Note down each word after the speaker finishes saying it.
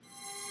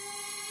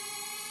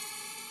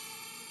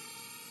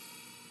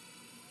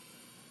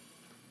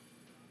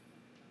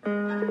Good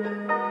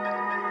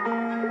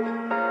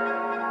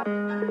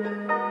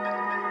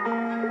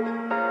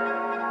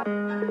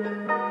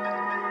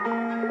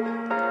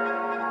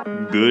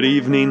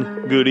evening,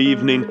 good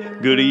evening,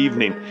 good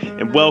evening,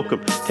 and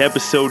welcome to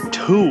episode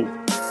 2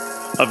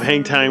 of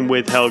Hang Time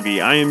with Helgi.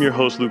 I am your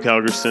host, Luke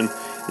Helgerson.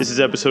 This is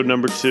episode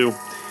number 2,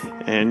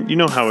 and you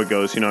know how it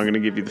goes. I'm going to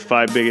give you the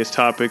 5 biggest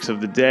topics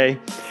of the day,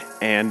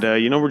 and,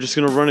 we're just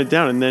going to run it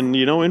down, and then,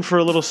 in for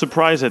a little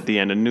surprise at the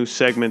end, a new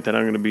segment that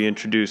I'm going to be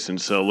introducing,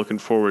 so looking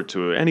forward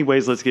to it.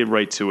 Anyways, let's get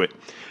right to it.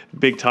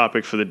 Big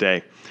topic for the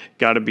day.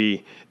 Got to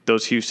be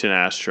those Houston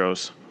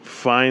Astros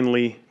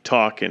finally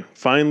talking,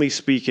 finally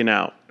speaking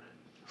out.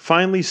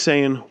 Finally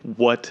saying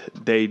what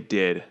they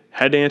did.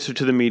 Had to answer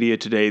to the media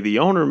today. The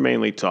owner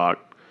mainly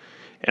talked.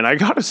 And I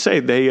got to say,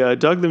 they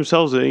dug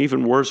themselves an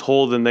even worse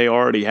hole than they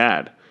already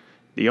had.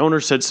 The owner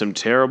said some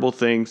terrible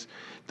things.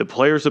 The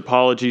players'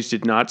 apologies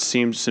did not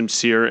seem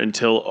sincere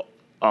until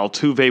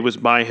Altuve was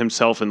by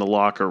himself in the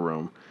locker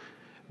room.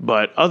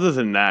 But other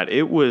than that,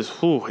 it was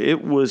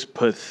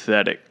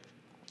pathetic.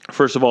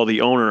 First of all, the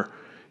owner,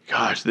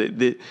 gosh,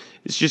 it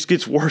just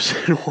gets worse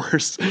and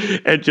worse.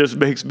 It just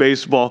makes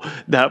baseball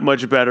that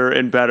much better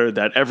and better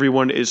that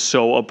everyone is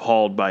so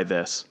appalled by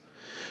this.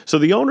 So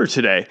the owner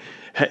today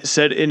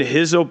said in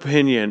his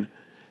opinion,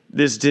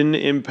 this didn't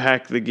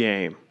impact the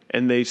game,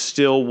 and they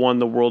still won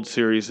the World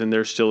Series, and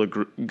they're still a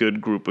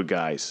good group of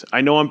guys.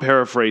 I know I'm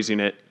paraphrasing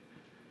it,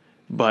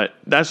 but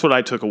that's what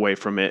I took away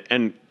from it.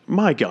 And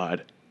my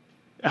God,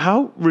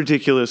 how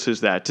ridiculous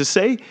is that? To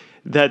say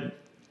that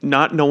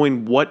not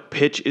knowing what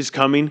pitch is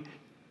coming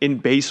in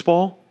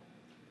baseball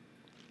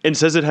and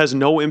says it has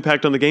no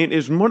impact on the game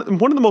is one of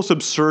the most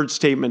absurd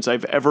statements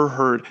I've ever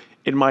heard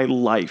in my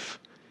life.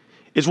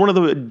 It's one of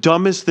the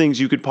dumbest things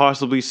you could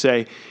possibly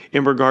say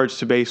in regards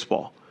to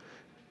baseball.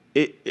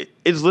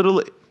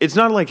 It's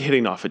not like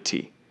hitting off a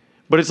tee,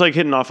 but it's like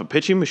hitting off a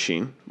pitching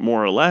machine,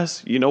 more or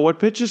less. You know what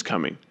pitch is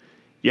coming.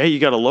 Yeah, you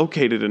got to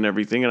locate it and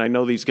everything, and I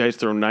know these guys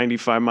throw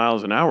 95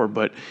 miles an hour,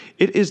 but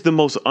it is the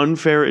most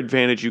unfair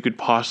advantage you could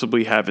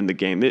possibly have in the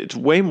game. It's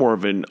way more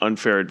of an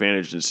unfair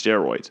advantage than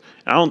steroids.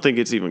 I don't think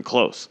it's even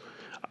close.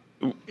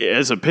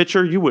 As a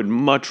pitcher, you would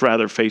much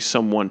rather face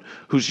someone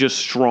who's just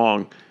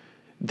strong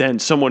than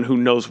someone who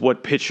knows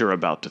what pitch you're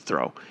about to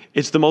throw.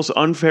 It's the most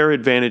unfair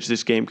advantage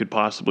this game could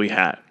possibly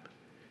have.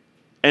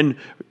 And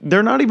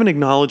they're not even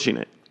acknowledging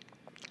it.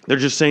 They're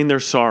just saying they're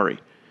sorry.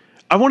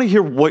 I want to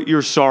hear what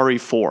you're sorry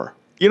for.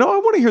 I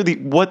want to hear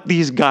what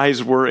these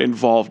guys were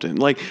involved in.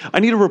 Like, I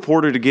need a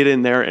reporter to get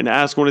in there and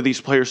ask one of these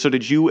players, so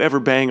did you ever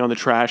bang on the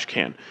trash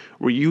can?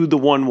 Were you the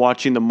one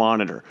watching the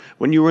monitor?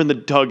 When you were in the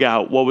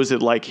dugout, what was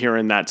it like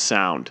hearing that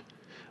sound?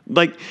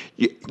 Like,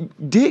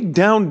 dig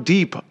down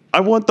deep.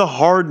 I want the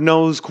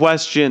hard-nosed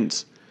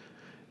questions.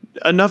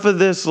 Enough of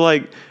this,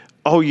 like,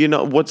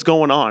 what's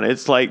going on?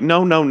 It's like,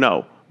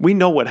 no. We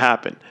know what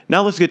happened.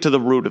 Now let's get to the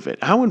root of it.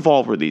 How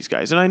involved were these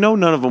guys? And I know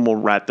none of them will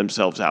rat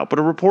themselves out, but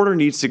a reporter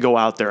needs to go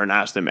out there and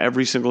ask them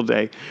every single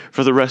day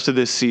for the rest of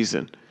this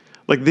season.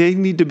 Like, they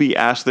need to be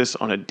asked this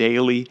on a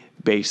daily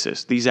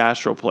basis, these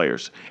Astro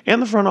players and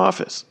the front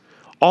office.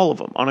 All of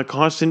them, on a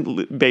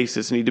constant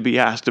basis, need to be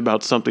asked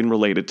about something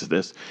related to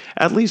this.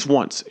 At least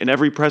once in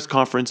every press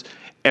conference,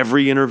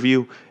 every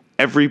interview,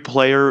 every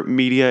player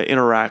media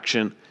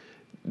interaction.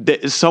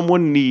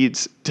 Someone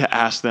needs to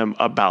ask them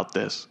about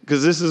this,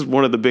 because this is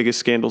one of the biggest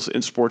scandals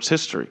in sports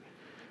history.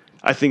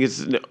 I think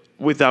it's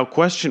without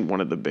question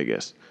one of the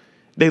biggest.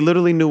 They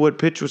literally knew what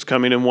pitch was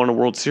coming and won a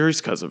World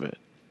Series because of it.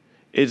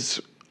 It's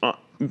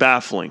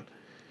baffling.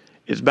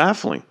 It's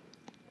baffling.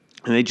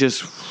 And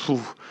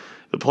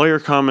the player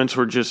comments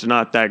were just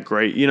not that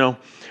great.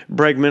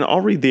 Bregman,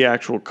 I'll read the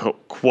actual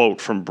quote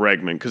from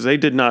Bregman, because they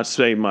did not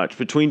say much.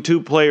 Between two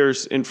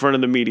players in front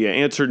of the media,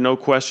 answered no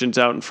questions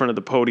out in front of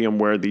the podium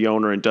where the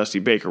owner and Dusty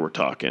Baker were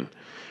talking.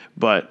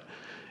 But,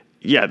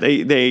 yeah,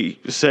 they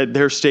said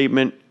their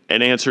statement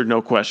and answered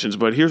no questions.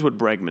 But here's what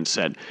Bregman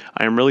said.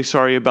 I am really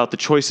sorry about the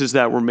choices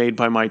that were made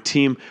by my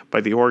team,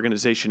 by the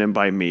organization, and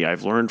by me.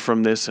 I've learned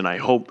from this, and I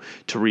hope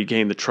to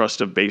regain the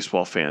trust of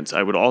baseball fans.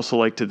 I would also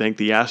like to thank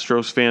the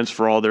Astros fans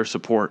for all their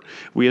support.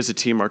 We as a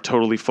team are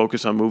totally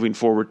focused on moving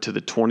forward to the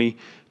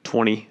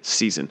 2020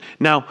 season.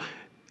 Now,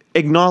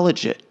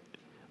 acknowledge it.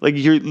 Like,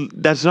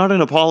 that's not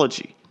an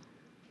apology.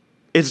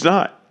 It's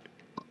not.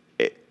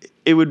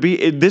 It would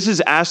be, this is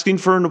asking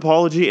for an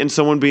apology and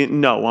someone being,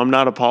 no, I'm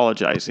not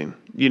apologizing.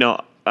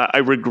 I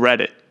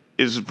regret it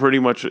is pretty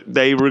much,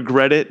 they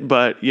regret it,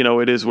 but,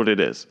 it is what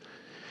it is.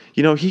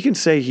 He can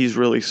say he's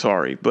really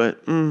sorry,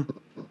 but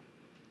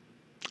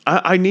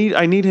I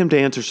need him to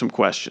answer some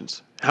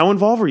questions. How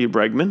involved were you,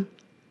 Bregman?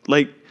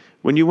 Like,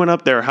 when you went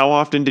up there, how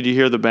often did you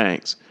hear the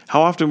bangs?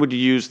 How often would you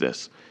use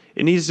this?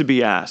 It needs to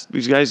be asked.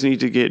 These guys need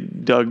to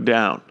get dug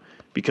down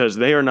because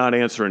they are not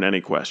answering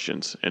any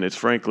questions, and it's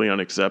frankly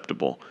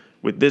unacceptable.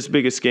 With this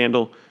big a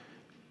scandal,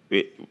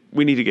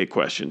 we need to get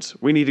questions.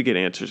 We need to get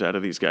answers out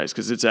of these guys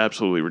because it's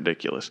absolutely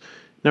ridiculous.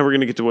 Now we're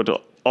going to get to what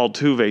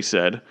Altuve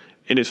said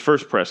in his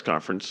first press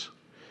conference.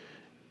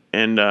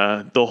 And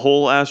the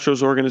whole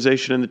Astros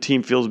organization and the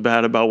team feels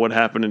bad about what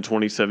happened in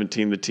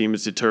 2017. The team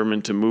is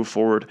determined to move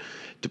forward,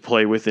 to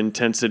play with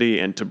intensity,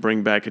 and to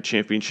bring back a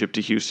championship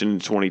to Houston in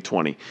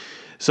 2020.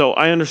 So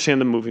I understand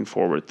the moving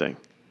forward thing.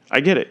 I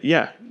get it.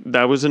 Yeah,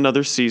 that was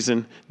another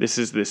season. This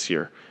is this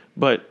year.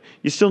 But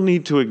you still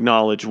need to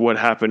acknowledge what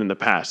happened in the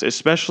past,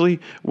 especially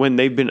when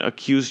they've been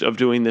accused of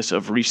doing this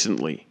of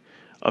recently,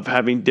 of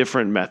having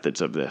different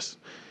methods of this.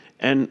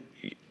 And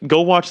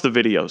go watch the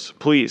videos,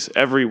 please,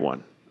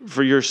 everyone,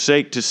 for your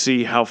sake, to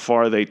see how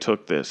far they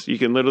took this. You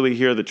can literally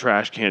hear the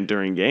trash can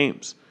during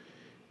games.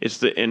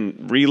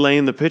 And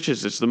relaying the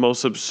pitches. It's the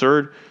most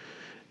absurd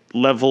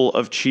level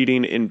of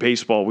cheating in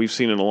baseball we've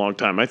seen in a long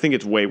time. I think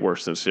it's way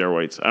worse than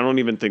steroids. I don't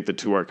even think the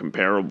two are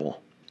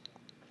comparable.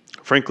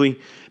 Frankly,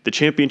 the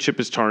championship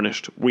is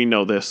tarnished. We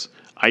know this.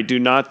 I do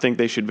not think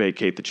they should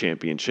vacate the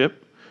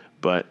championship,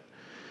 but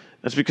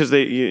that's because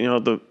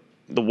the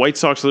White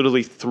Sox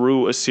literally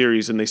threw a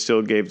series and they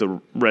still gave the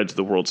Reds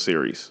the World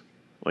Series.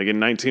 Like in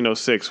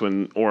 1906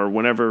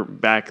 whenever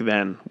back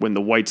then when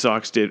the White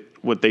Sox did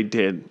what they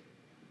did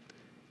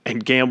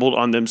and gambled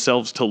on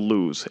themselves to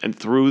lose and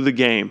through the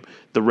game,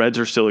 the Reds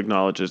are still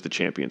acknowledged as the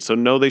champions. So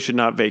no, they should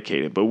not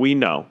vacate it, but we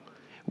know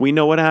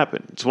what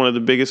happened. It's one of the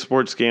biggest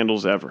sports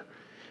scandals ever.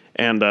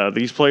 And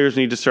these players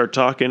need to start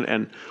talking,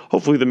 and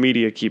hopefully the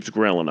media keeps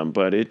grilling them.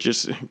 But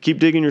keep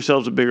digging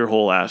yourselves a bigger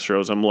hole,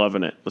 Astros. I'm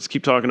loving it. Let's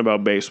keep talking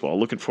about baseball.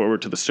 Looking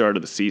forward to the start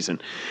of the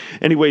season.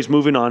 Anyways,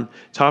 moving on.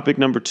 Topic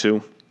number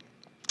 2.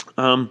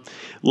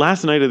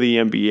 Last night of the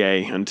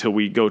NBA until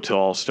we go to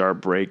All-Star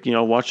break.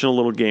 Watching a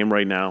little game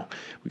right now.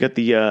 We got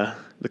the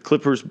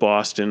Clippers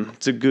Boston.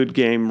 It's a good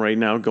game right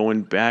now,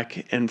 going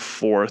back and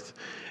forth.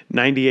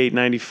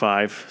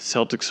 98-95,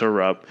 Celtics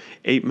are up.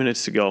 8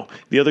 minutes to go.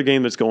 The other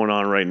game that's going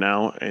on right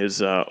now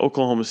is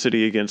Oklahoma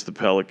City against the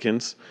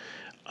Pelicans,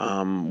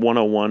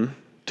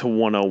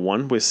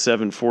 101-101 with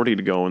 7:40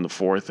 to go in the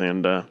fourth.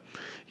 And,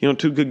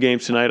 two good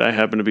games tonight. I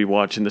happen to be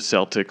watching the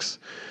Celtics,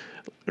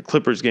 the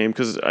Clippers game,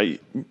 because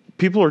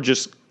people are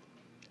just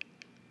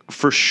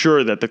for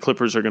sure that the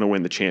Clippers are going to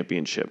win the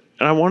championship.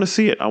 And I want to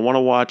see it. I want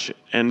to watch it.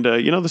 And,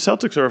 the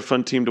Celtics are a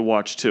fun team to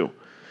watch too.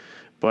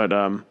 But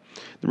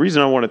the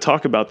reason I want to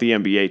talk about the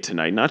NBA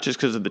tonight, not just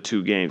because of the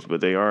two games, but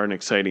they are an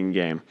exciting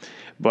game.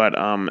 But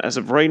as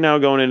of right now,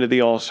 going into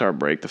the All-Star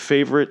break, the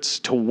favorites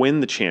to win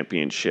the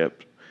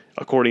championship,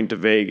 according to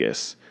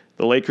Vegas,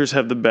 the Lakers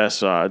have the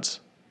best odds.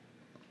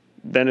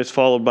 Then it's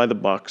followed by the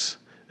Bucks,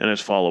 and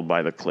it's followed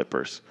by the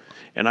Clippers.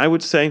 And I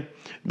would say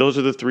those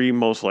are the three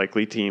most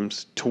likely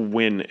teams to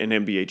win an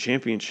NBA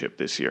championship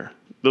this year.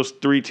 Those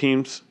three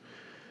teams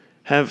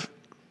have,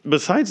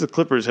 besides the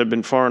Clippers, have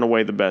been far and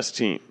away the best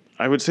team.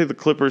 I would say the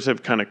Clippers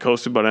have kind of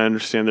coasted, but I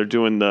understand they're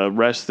doing the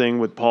rest thing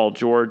with Paul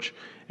George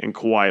and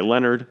Kawhi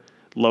Leonard,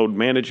 load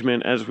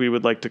management, as we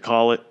would like to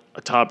call it, a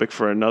topic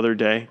for another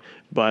day.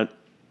 But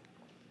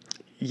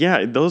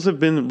yeah, those have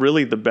been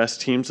really the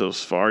best teams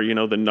thus far.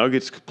 The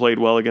Nuggets played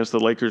well against the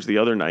Lakers the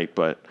other night,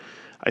 but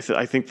I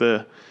think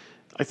the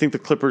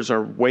Clippers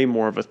are way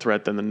more of a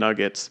threat than the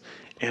Nuggets.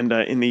 And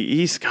in the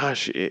East,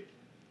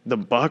 the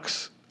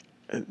Bucks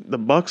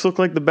look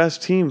like the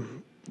best team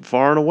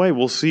far and away.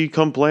 We'll see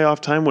come playoff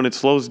time when it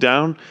slows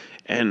down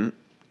and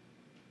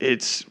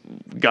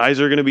guys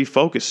are going to be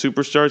focused.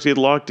 Superstars get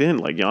locked in.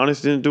 Like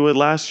Giannis didn't do it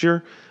last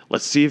year.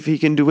 Let's see if he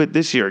can do it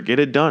this year. Get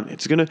it done.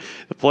 The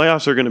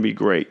playoffs are going to be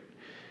great.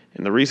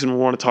 And the reason we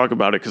want to talk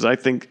about it, because I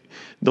think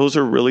those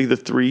are really the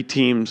three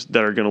teams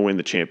that are going to win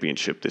the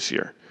championship this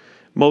year.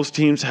 Most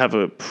teams have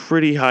a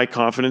pretty high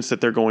confidence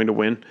that they're going to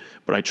win,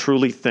 but I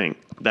truly think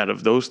that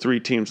of those three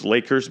teams,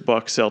 Lakers,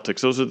 Bucks,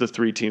 Celtics, those are the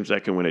three teams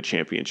that can win a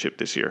championship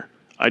this year.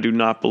 I do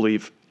not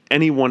believe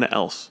anyone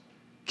else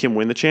can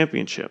win the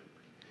championship.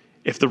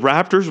 If the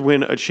Raptors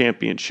win a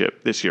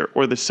championship this year,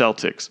 or the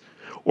Celtics,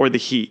 or the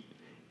Heat,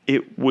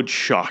 it would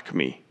shock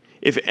me.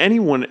 If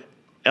anyone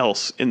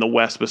else in the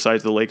West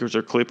besides the Lakers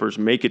or Clippers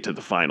make it to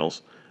the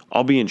finals,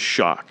 I'll be in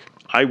shock.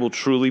 I will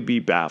truly be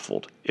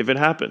baffled if it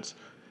happens.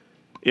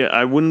 Yeah,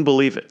 I wouldn't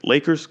believe it.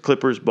 Lakers,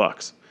 Clippers,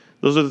 Bucks.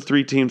 Those are the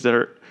three teams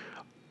that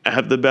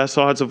have the best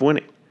odds of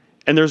winning.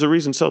 And there's a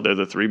reason so. They're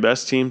the three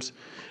best teams.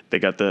 They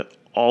got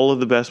all of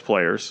the best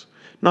players.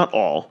 Not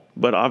all,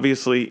 but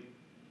obviously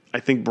I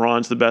think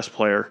Braun's the best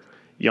player.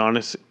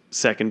 Giannis,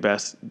 second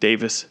best.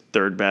 Davis,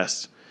 third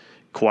best.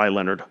 Kawhi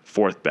Leonard,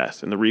 fourth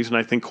best. And the reason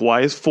I think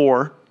Kawhi is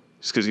 4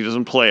 is because he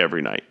doesn't play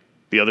every night.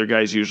 The other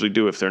guys usually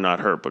do if they're not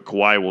hurt, but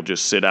Kawhi will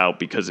just sit out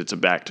because it's a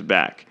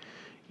back-to-back.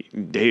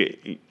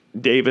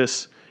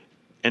 Davis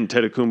and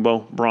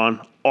Antetokounmpo,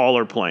 Braun, all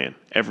are playing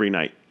every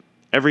night.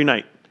 Every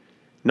night.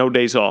 No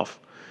days off.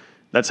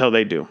 That's how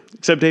they do.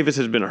 Except Davis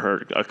has been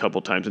hurt a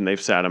couple times and they've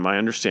sat him. I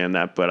understand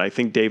that, but I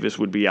think Davis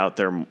would be out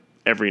there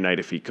every night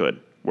if he could.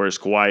 Whereas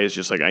Kawhi is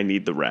just like, I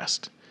need the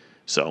rest.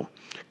 So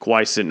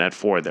Kawhi's sitting at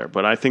 4 there.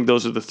 But I think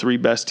those are the three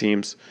best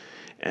teams.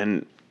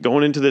 And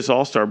going into this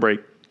All-Star break,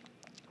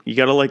 you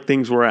got to like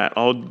things we're at.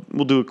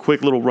 We'll do a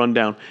quick little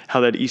rundown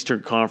how that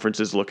Eastern Conference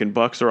is looking.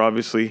 Bucks are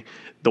obviously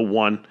the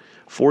 1,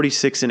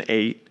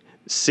 46-8.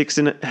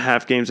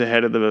 6.5 games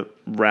ahead of the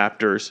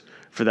Raptors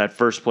for that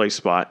first place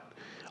spot.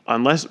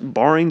 Unless,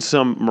 barring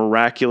some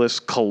miraculous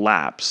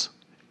collapse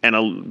and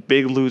a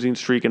big losing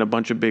streak and a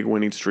bunch of big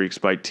winning streaks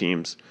by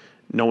teams,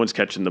 no one's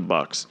catching the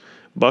Bucks.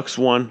 Bucks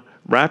 1,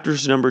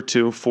 Raptors number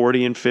 2,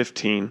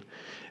 40-15.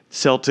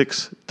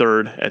 Celtics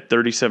third at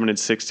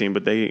 37-16,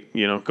 but they,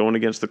 going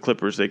against the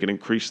Clippers, they can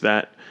increase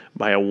that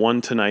by a 1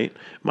 tonight.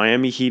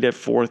 Miami Heat at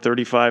 4,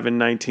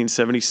 35-19.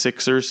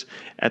 76ers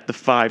at the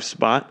 5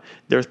 spot.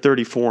 They're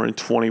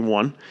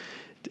 34-21.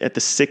 At the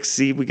 6th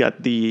seed, we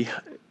got the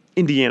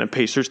Indiana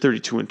Pacers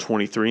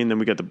 32-23, and then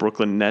we got the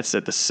Brooklyn Nets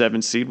at the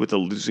 7th seed with a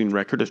losing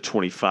record of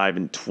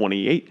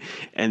 25-28.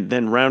 And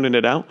then rounding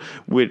it out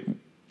with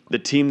the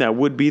team that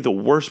would be the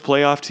worst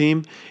playoff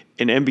team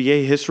in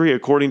NBA history,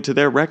 according to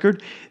their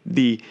record,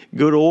 the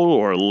good old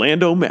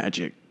Orlando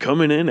Magic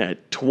coming in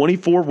at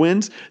 24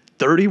 wins,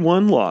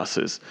 31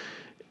 losses.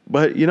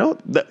 But,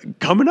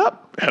 coming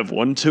up, have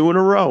won 2 in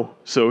a row.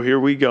 So here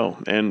we go.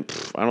 And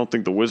I don't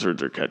think the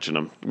Wizards are catching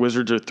them.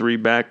 Wizards are 3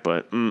 back,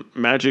 but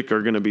Magic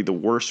are going to be the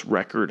worst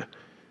record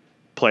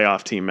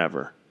playoff team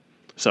ever.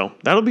 So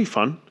that'll be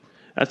fun.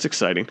 That's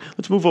exciting.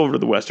 Let's move over to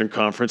the Western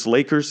Conference.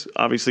 Lakers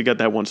obviously got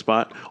that 1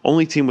 spot.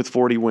 Only team with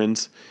 40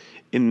 wins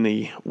in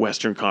the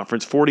Western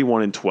Conference,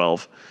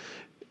 41-12.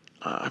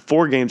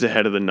 4 games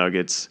ahead of the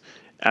Nuggets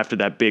after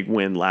that big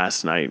win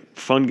last night.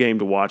 Fun game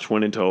to watch,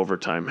 went into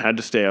overtime. Had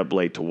to stay up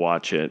late to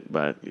watch it,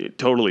 but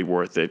totally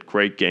worth it.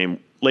 Great game.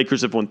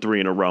 Lakers have won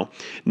 3 in a row.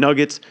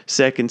 Nuggets,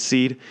 2nd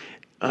seed,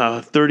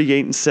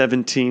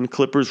 38-17.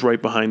 Clippers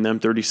right behind them,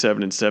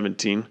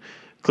 37-17.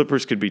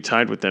 Clippers could be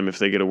tied with them if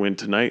they get a win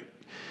tonight.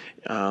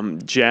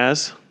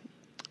 Jazz,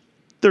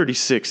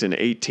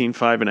 36-18,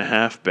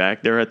 5.5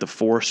 back. They're at the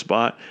 4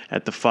 spot.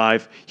 At the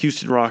 5,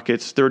 Houston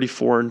Rockets,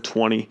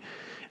 34-20.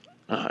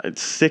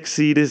 6th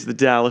seed is the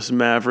Dallas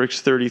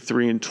Mavericks,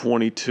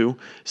 33-22.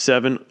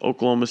 7,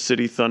 Oklahoma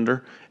City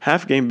Thunder.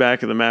 Half game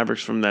back of the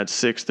Mavericks from that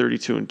 6,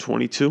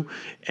 32-22.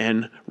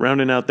 And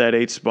rounding out that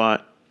 8th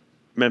spot,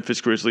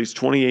 Memphis Grizzlies,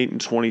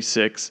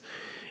 28-26.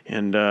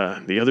 And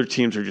the other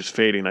teams are just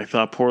fading. I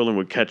thought Portland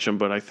would catch them,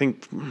 but I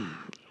think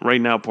right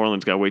now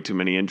Portland's got way too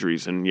many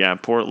injuries. And yeah,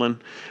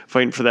 Portland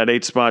fighting for that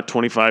 8th spot,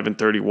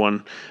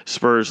 25-31.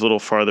 Spurs a little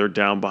farther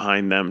down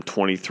behind them,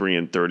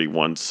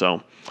 23-31.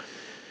 So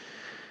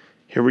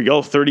here we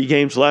go, 30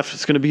 games left.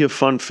 It's going to be a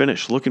fun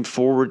finish. Looking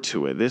forward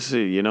to it. This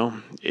is,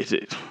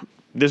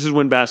 this is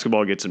when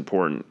basketball gets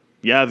important.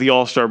 Yeah, the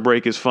All-Star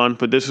break is fun,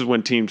 but this is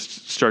when teams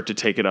start to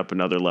take it up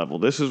another level.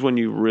 This is when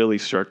you really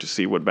start to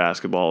see what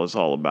basketball is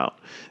all about.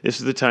 This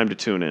is the time to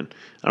tune in.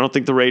 I don't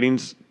think the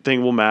ratings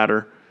thing will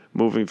matter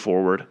moving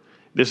forward.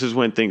 This is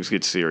when things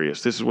get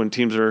serious. This is when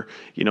teams are,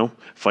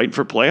 fighting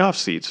for playoff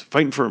seats,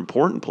 fighting for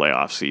important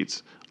playoff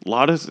seats. A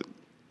lot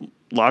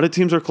of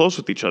teams are close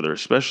with each other,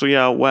 especially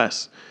out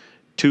west.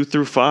 2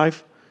 through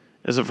 5,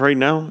 as of right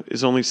now,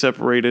 is only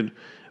separated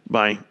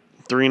by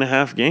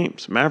 3.5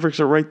 games. Mavericks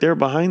are right there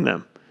behind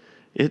them.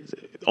 It's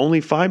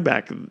only 5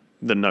 back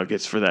the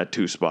Nuggets for that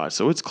 2 spot,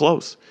 so it's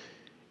close.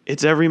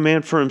 It's every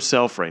man for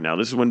himself right now.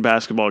 This is when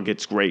basketball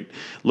gets great.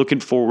 Looking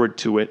forward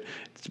to it.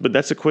 But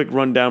that's a quick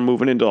rundown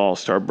moving into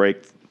All-Star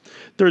break.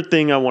 Third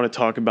thing I want to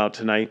talk about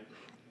tonight,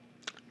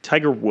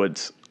 Tiger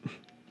Woods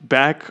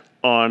back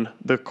on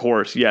the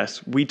course.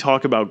 Yes, we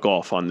talk about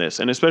golf on this,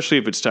 and especially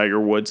if it's Tiger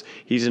Woods,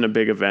 he's in a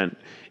big event.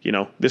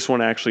 This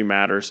one actually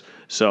matters.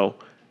 So,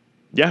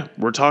 yeah,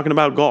 we're talking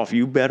about golf.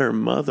 You better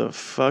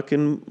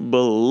motherfucking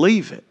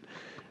believe it.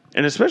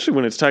 And especially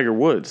when it's Tiger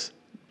Woods,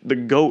 the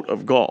GOAT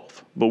of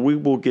golf. But we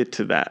will get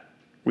to that.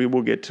 We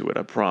will get to it,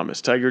 I promise.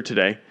 Tiger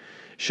today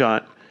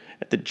shot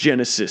at the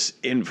Genesis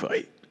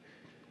Invite.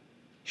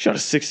 Shot a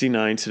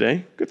 69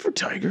 today. Good for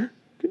Tiger.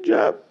 Good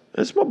job.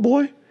 That's my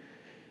boy.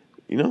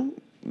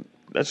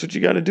 That's what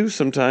you got to do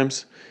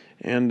sometimes.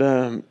 And,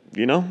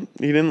 he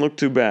didn't look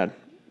too bad.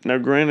 Now,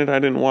 granted, I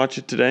didn't watch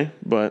it today,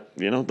 but,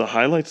 the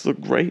highlights look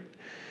great.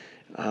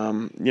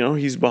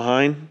 He's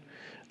behind.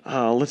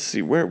 Let's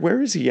see,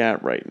 where is he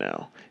at right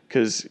now?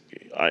 Because,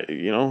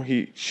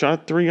 he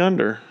shot 3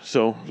 under,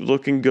 so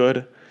looking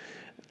good.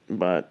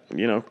 But,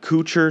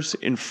 Kuchar's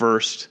in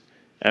first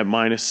at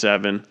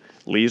 -7.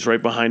 Lee's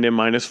right behind him,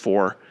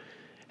 -4.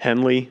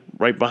 Henley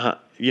right behind,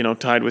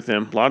 tied with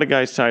him. A lot of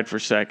guys tied for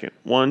second.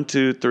 1,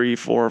 2, 3,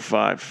 4,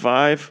 5.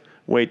 5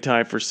 weight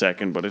tie for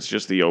second, but it's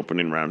just the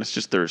opening round. It's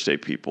just Thursday,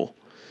 people.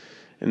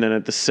 And then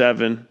at the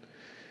 7,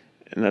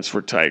 and that's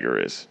where Tiger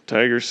is.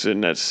 Tiger's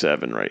sitting at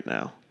 7 right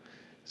now.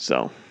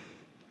 So,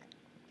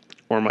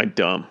 or am I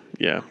dumb?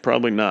 Yeah,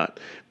 probably not.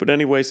 But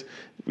anyways,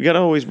 we got to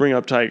always bring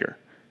up Tiger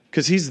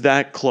because he's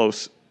that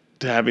close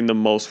to having the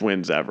most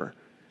wins ever.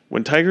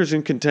 When Tiger's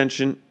in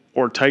contention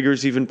or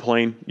Tiger's even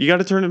playing, you got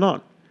to turn it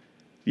on.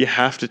 You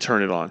have to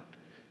turn it on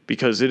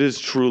because it is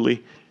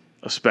truly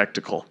a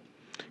spectacle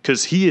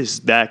because he is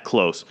that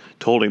close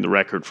to holding the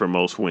record for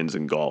most wins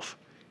in golf.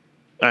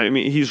 I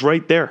mean, he's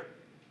right there.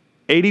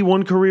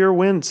 81 career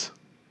wins.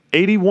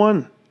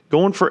 81.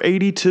 Going for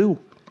 82.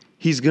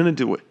 He's going to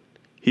do it.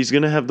 He's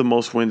going to have the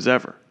most wins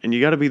ever. And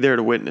you got to be there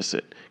to witness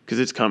it because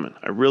it's coming.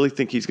 I really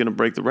think he's going to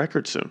break the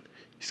record soon.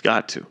 He's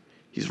got to.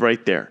 He's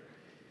right there.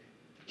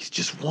 He's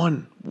just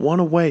one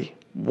away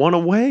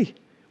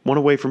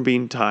from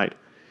being tied.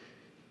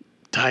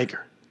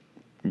 Tiger.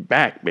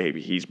 Back, baby.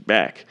 He's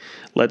back.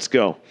 Let's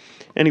go.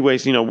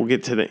 Anyways, we'll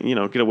get to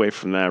get away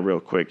from that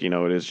real quick. It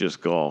is just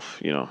golf.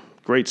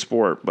 Great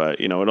sport, but,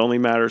 it only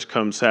matters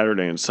come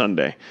Saturday and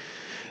Sunday.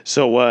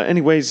 So,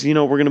 anyways, we're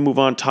going to move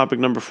on. Topic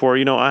number 4.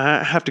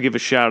 I have to give a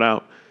shout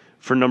out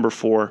for number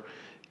 4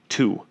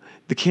 to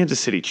the Kansas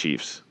City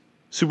Chiefs,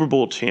 Super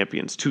Bowl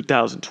champions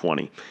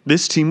 2020.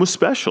 This team was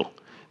special.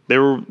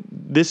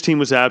 This team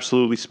was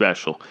absolutely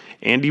special.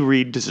 Andy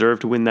Reid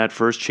deserved to win that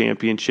first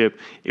championship.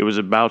 It was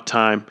about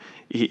time.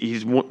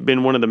 He's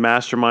been one of the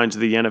masterminds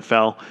of the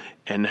NFL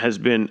and has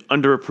been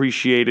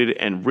underappreciated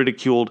and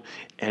ridiculed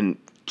and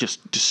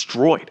just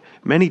destroyed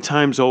many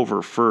times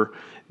over for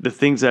the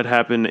things that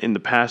happened in the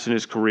past in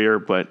his career,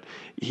 but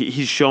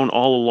he's shown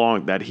all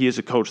along that he is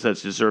a coach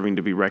that's deserving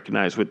to be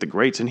recognized with the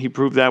greats, and he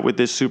proved that with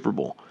this Super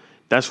Bowl.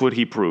 That's what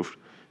he proved.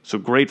 So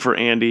great for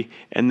Andy,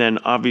 and then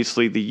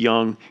obviously the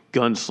young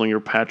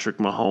gunslinger Patrick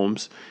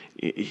Mahomes,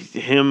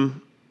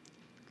 him,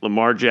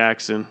 Lamar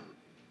Jackson,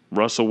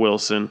 Russell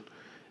Wilson,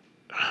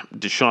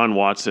 Deshaun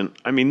Watson.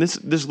 I mean,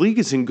 this league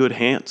is in good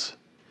hands.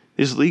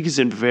 This league is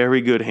in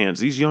very good hands.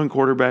 These young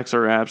quarterbacks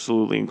are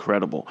absolutely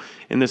incredible.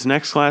 In this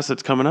next class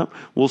that's coming up,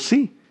 we'll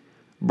see.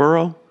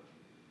 Burrow,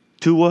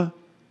 Tua,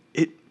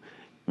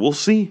 we'll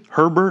see.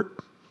 Herbert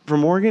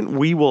from Oregon,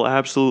 we will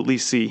absolutely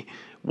see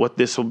what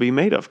this will be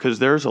made of because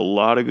there's a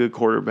lot of good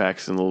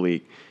quarterbacks in the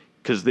league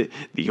because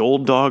the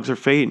old dogs are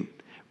fading.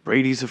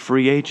 Brady's a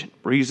free agent.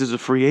 Breeze is a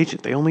free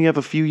agent. They only have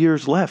a few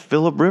years left.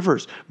 Phillip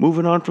Rivers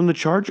moving on from the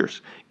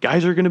Chargers.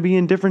 Guys are going to be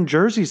in different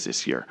jerseys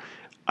this year.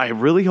 I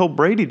really hope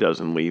Brady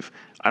doesn't leave.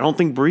 I don't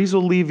think Breeze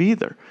will leave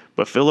either.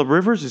 But Phillip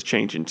Rivers is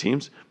changing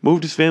teams.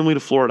 Moved his family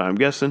to Florida. I'm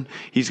guessing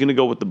he's going to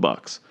go with the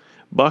Bucs.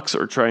 Bucs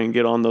are trying to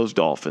get on those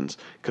Dolphins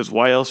because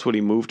why else would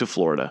he move to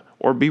Florida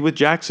or be with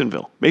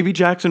Jacksonville? Maybe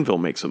Jacksonville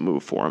makes a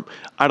move for him.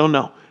 I don't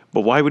know.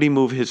 But why would he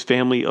move his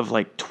family of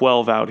like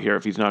 12 out here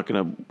if he's not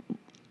going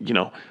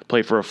to,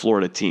 play for a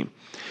Florida team?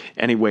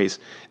 Anyways,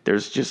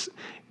 there's just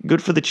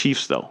good for the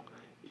Chiefs, though.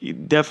 You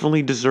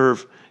definitely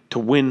deserve to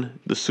win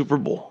the Super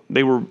Bowl.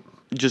 They were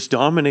just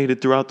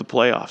dominated throughout the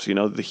playoffs.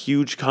 The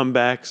huge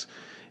comebacks.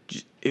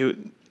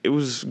 It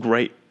was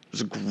great. It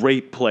was a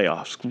great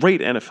playoffs,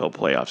 great NFL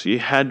playoffs. You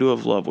had to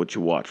have loved what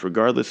you watched,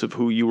 regardless of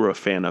who you were a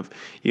fan of.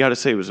 You got to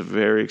say it was a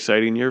very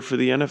exciting year for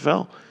the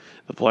NFL.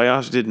 The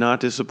playoffs did not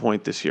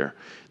disappoint this year.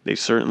 They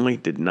certainly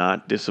did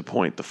not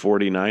disappoint. The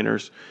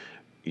 49ers,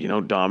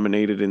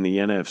 dominated in the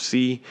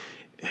NFC,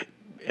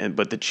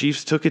 but the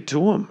Chiefs took it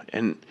to them,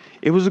 and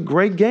it was a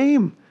great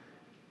game.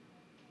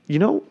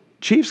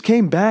 Chiefs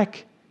came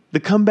back. The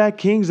comeback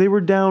kings, they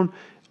were down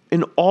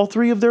in all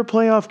 3 of their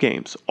playoff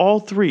games, all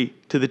 3,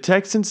 to the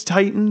Texans,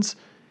 Titans,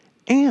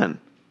 and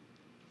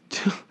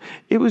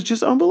it was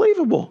just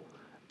unbelievable.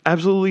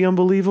 Absolutely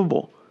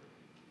unbelievable.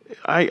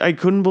 I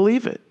couldn't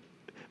believe it.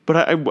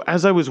 But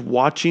as I was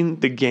watching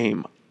the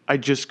game, I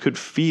just could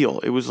feel,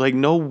 it was like,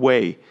 no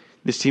way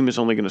this team is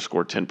only going to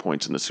score 10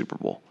 points in the Super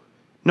Bowl.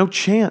 No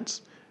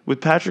chance.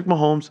 With Patrick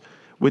Mahomes,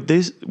 with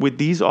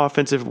these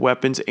offensive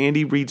weapons,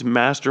 Andy Reid's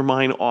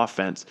mastermind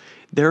offense,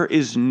 there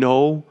is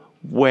no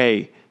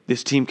way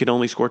this team can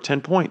only score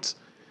 10 points.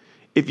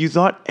 If you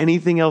thought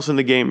anything else in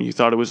the game, you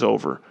thought it was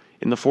over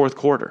in the fourth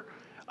quarter.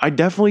 I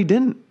definitely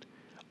didn't.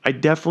 I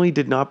definitely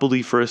did not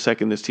believe for a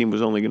second this team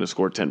was only going to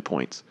score 10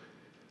 points.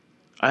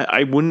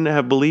 I wouldn't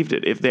have believed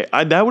it.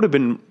 That would have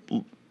been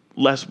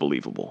less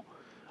believable.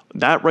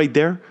 That right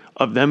there,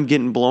 of them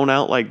getting blown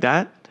out like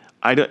that,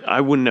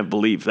 I wouldn't have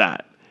believed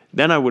that.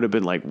 Then I would have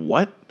been like,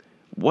 what?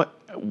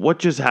 What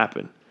just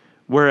happened?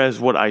 Whereas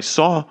what I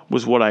saw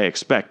was what I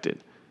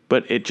expected.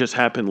 But it just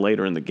happened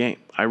later in the game.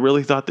 I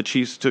really thought the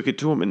Chiefs took it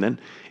to them, and then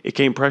it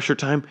came pressure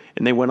time,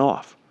 and they went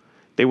off.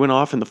 They went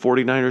off, and the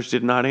 49ers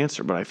did not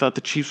answer, but I thought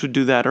the Chiefs would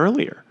do that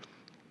earlier.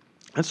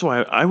 That's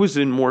why I was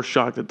in more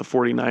shock that the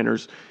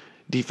 49ers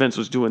defense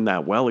was doing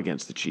that well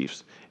against the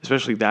Chiefs,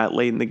 especially that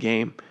late in the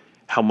game,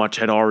 how much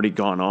had already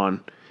gone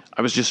on.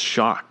 I was just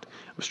shocked.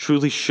 I was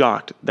truly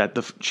shocked that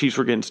the Chiefs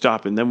were getting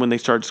stopped, and then when they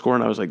started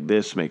scoring, I was like,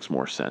 this makes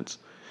more sense.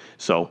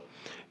 So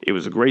it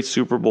was a great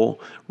Super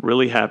Bowl.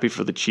 Really happy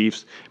for the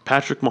Chiefs.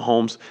 Patrick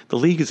Mahomes, the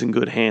league is in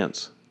good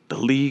hands. The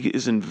league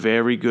is in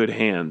very good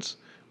hands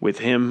with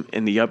him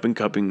and the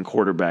up-and-coming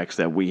quarterbacks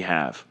that we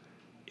have.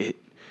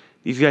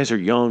 These guys are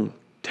young,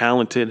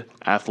 talented,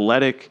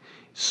 athletic,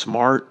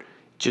 smart,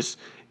 just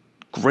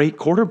great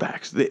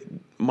quarterbacks. They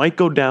might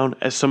go down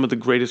as some of the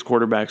greatest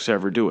quarterbacks to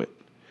ever do it.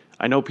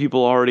 I know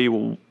people already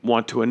will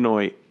want to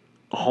anoint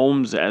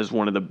Holmes as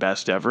one of the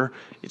best ever.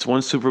 It's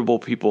one Super Bowl,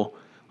 people.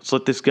 Let's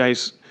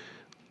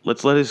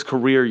let his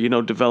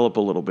career, develop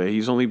a little bit.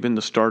 He's only been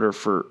the starter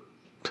for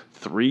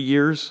 3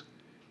 years.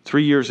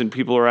 3 years, and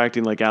people are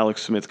acting like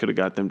Alex Smith could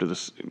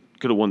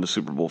have won the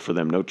Super Bowl for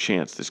them. No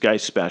chance. This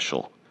guy's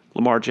special.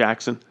 Lamar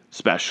Jackson,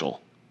 special.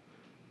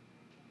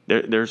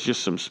 There's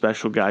just some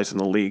special guys in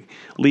the league.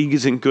 League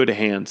is in good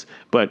hands,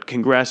 but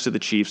congrats to the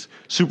Chiefs,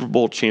 Super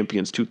Bowl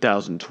champions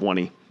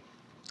 2020.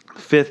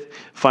 Fifth,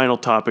 final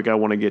topic I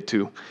want to get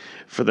to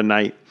for the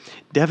night.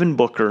 Devin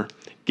Booker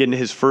getting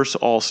his first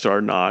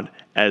All-Star nod,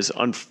 as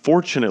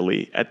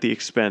unfortunately at the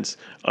expense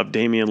of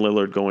Damian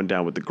Lillard going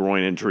down with the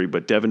groin injury,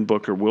 but Devin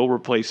Booker will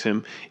replace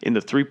him in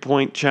the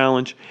three-point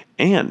challenge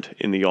and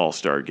in the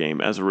All-Star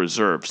game as a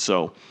reserve.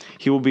 So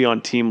he will be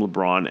on Team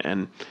LeBron,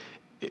 and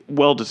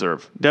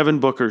well-deserved. Devin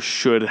Booker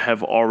should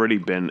have already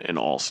been an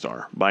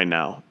All-Star by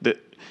now.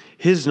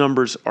 His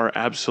numbers are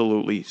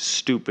absolutely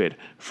stupid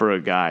for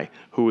a guy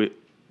who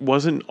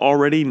wasn't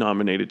already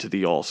nominated to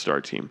the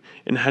All-Star team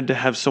and had to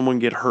have someone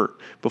get hurt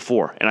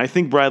before. And I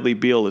think Bradley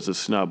Beal is a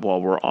snub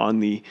while we're on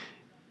the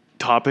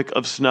topic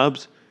of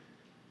snubs.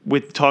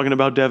 With talking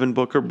about Devin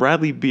Booker,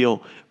 Bradley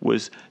Beal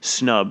was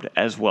snubbed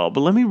as well.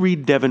 But let me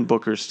read Devin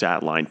Booker's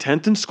stat line.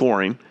 10th in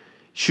scoring,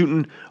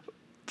 shooting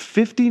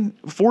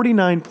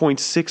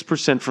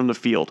 49.6% from the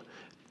field,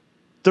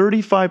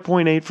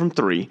 35.8% from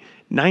three,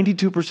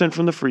 92%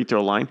 from the free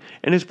throw line,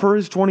 and his PER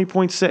is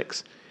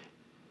 20.6.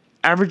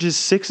 Averages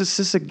 6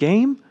 assists a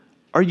game?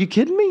 Are you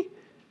kidding me?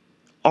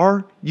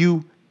 Are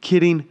you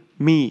kidding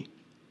me?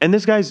 And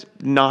this guy's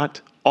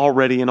not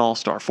already an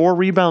all-star. 4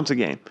 rebounds a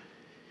game.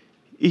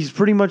 He's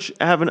pretty much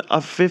having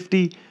a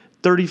 50,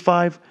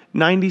 35,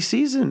 90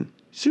 season.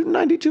 Shooting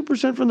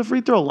 92% from the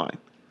free throw line.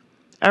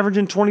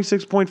 Averaging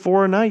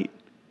 26.4 a night.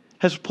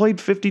 Has played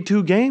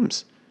 52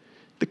 games.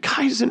 The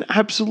guy's an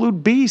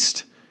absolute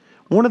beast.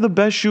 One of the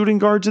best shooting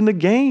guards in the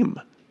game.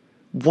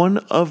 One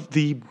of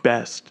the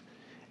best.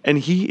 And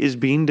he is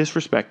being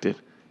disrespected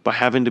by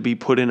having to be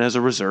put in as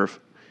a reserve.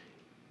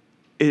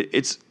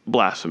 It's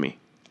blasphemy.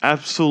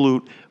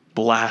 Absolute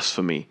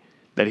blasphemy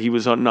that he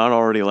was not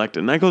already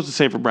elected. And that goes the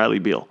same for Bradley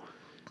Beal.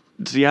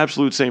 It's the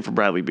absolute same for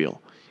Bradley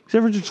Beal. He's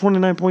averaging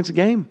 29 points a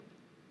game.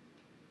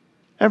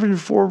 Averaging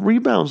 4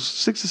 rebounds,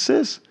 6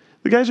 assists.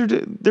 The guys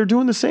they're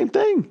doing the same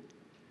thing.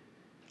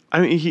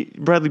 I mean,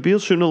 Bradley Beal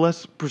shooting a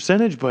less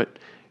percentage, but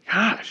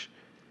gosh,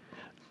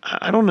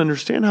 I don't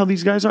understand how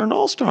these guys aren't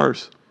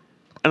all-stars.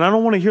 And I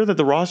don't want to hear that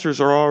the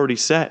rosters are already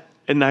set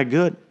and that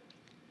good.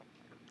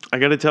 I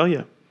got to tell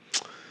you,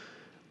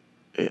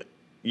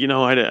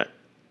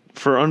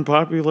 for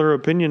unpopular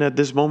opinion at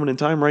this moment in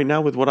time right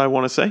now with what I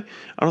want to say,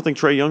 I don't think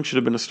Trae Young should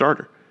have been a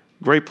starter.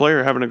 Great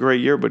player, having a great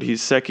year, but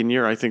he's second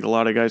year. I think a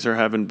lot of guys are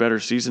having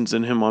better seasons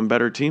than him on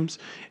better teams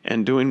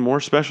and doing more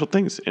special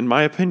things, in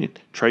my opinion.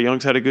 Trae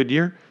Young's had a good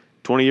year,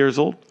 20 years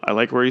old. I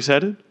like where he's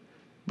headed,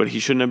 but he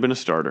shouldn't have been a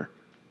starter.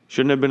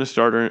 Shouldn't have been a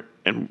starter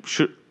and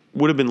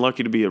would have been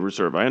lucky to be a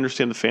reserve. I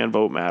understand the fan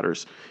vote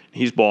matters.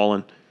 He's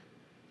balling.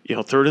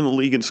 Third in the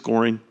league in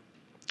scoring,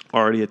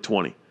 already at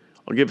 20.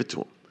 I'll give it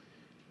to him.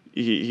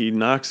 He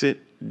knocks it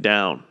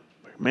down.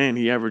 Man,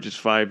 he averages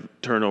 5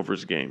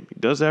 turnovers a game. He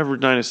does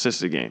average 9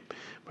 assists a game.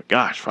 But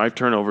gosh, 5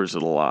 turnovers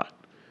is a lot.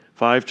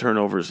 5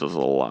 turnovers is a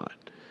lot.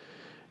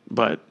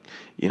 But,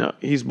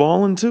 he's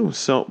balling too.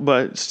 So,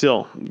 but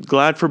still,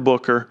 glad for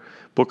Booker.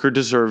 Booker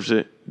deserves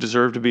it.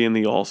 Deserved to be in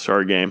the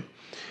All-Star game.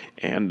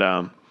 And,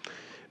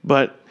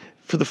 but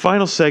for the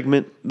final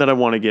segment that I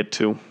want to get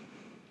to, I'm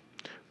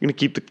going to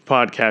keep the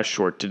podcast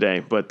short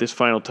today, but this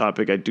final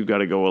topic I do got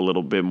to go a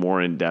little bit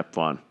more in depth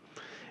on.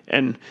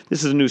 And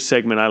this is a new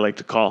segment I like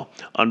to call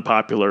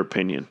Unpopular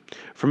Opinion.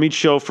 From each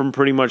show from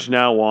pretty much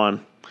now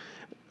on,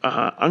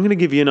 I'm going to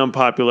give you an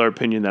unpopular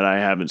opinion that I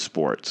have in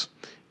sports.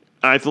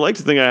 I like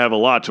to think I have a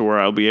lot to where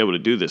I'll be able to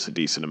do this a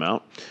decent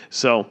amount.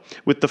 So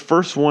with the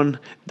first one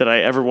that I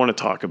ever want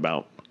to talk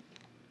about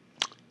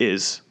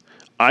is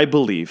I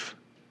believe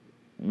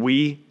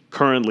we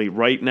currently,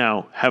 right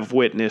now, have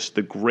witnessed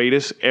the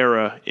greatest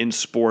era in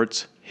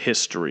sports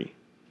history.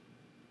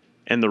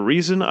 And the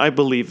reason I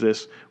believe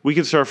this, we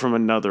can start from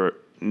another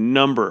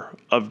number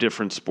of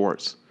different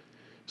sports.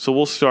 So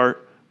we'll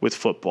start with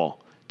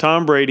football.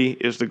 Tom Brady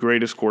is the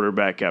greatest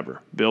quarterback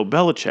ever. Bill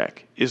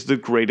Belichick is the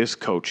greatest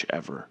coach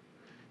ever.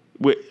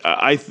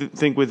 I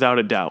think without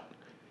a doubt,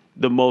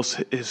 the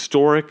most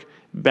historic,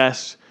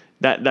 best,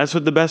 that's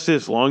what the best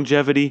is,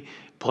 longevity,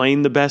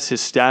 playing the best,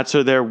 his stats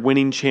are there,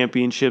 winning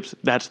championships,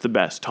 that's the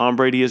best. Tom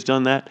Brady has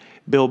done that.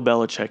 Bill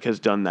Belichick has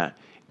done that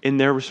in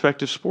their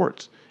respective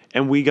sports.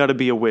 And we got to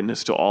be a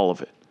witness to all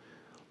of it.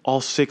 All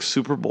 6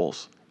 Super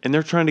Bowls. And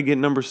they're trying to get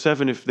number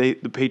 7 if the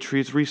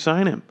Patriots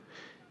re-sign him.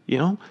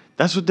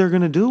 That's what they're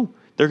going to do.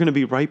 They're going to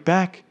be right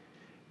back.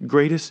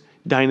 Greatest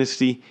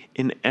dynasty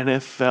in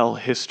NFL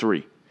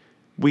history.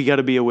 We got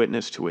to be a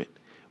witness to it.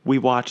 We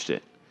watched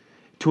it.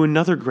 To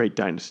another great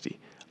dynasty.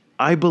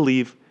 I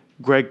believe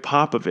Greg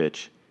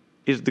Popovich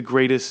is the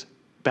greatest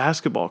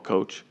basketball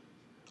coach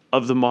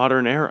of the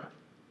modern era.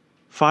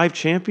 5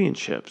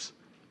 championships.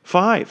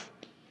 5.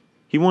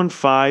 He won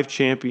 5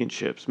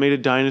 championships, made a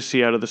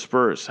dynasty out of the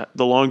Spurs.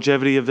 The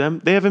longevity of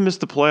them, they haven't missed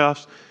the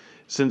playoffs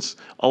since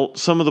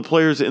some of the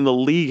players in the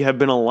league have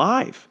been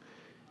alive.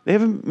 They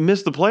haven't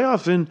missed the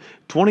playoffs in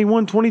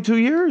 21, 22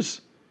 years.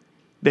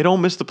 They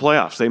don't miss the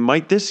playoffs. They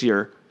might this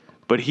year,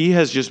 but he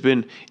has just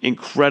been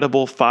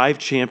incredible. 5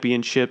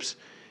 championships.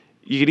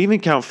 You could even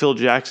count Phil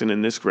Jackson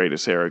in this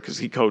greatest era because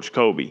he coached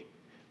Kobe.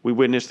 We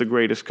witnessed the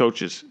greatest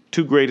coaches,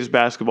 2 greatest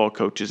basketball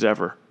coaches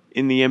ever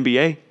in the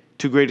NBA.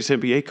 two greatest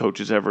NBA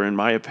coaches ever, in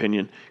my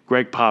opinion,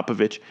 Greg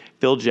Popovich,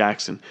 Phil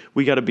Jackson.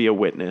 We got to be a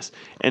witness.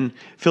 And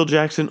Phil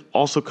Jackson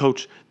also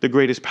coached the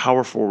greatest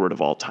power forward of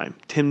all time,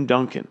 Tim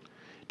Duncan.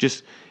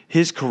 Just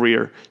his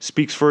career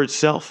speaks for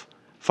itself.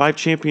 5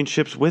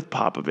 championships with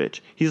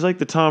Popovich. He's like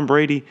the Tom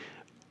Brady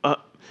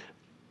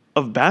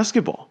of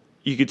basketball,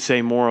 you could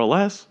say, more or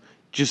less.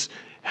 Just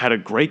had a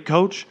great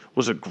coach,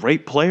 was a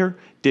great player,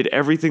 did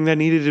everything that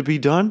needed to be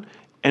done,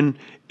 and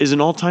is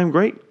an all-time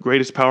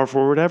greatest power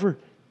forward ever,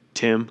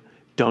 Tim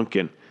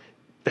Duncan.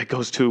 That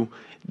goes to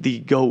the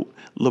GOAT,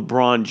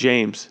 LeBron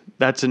James.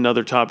 That's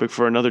another topic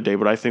for another day,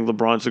 but I think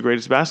LeBron's the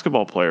greatest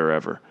basketball player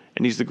ever,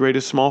 and he's the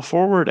greatest small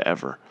forward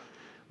ever.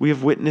 We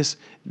have witnessed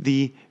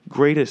the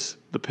greatest,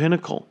 the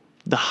pinnacle,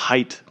 the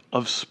height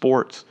of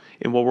sports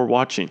in what we're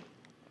watching.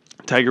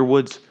 Tiger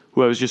Woods,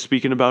 who I was just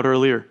speaking about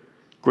earlier,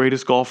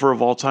 greatest golfer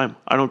of all time.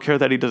 I don't care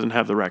that he doesn't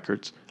have the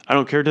records. I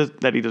don't care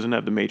that he doesn't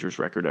have the majors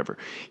record ever.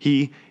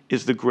 He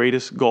is the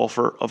greatest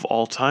golfer of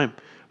all time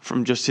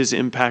from just his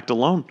impact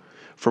alone,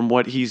 from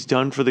what he's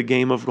done for the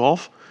game of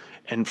golf,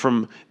 and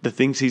from the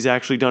things he's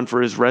actually done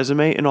for his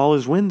resume and all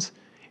his wins.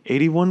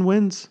 81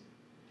 wins.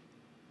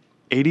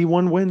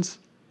 81 wins.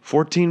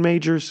 14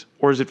 majors,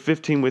 or is it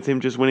 15 with him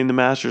just winning the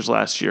Masters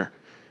last year?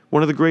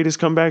 One of the greatest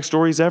comeback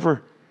stories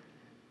ever.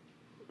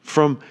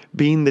 From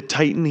being the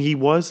Titan he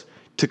was,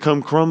 to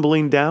come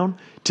crumbling down,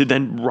 to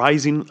then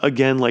rising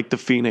again like the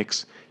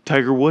Phoenix.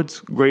 Tiger Woods,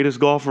 greatest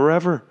golfer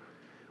ever.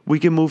 We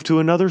can move to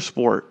another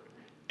sport.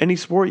 Any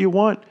sport you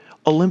want.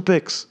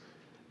 Olympics.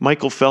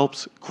 Michael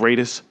Phelps,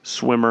 greatest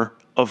swimmer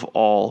of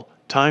all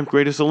time,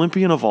 greatest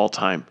Olympian of all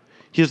time.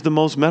 He has the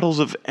most medals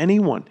of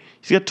anyone.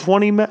 He's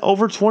got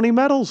over 20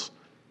 medals.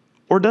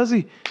 Or does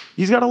he?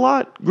 He's got a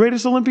lot.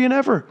 Greatest Olympian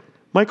ever.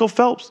 Michael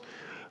Phelps.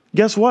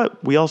 Guess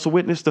what? We also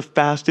witnessed the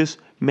fastest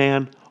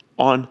man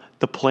on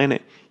the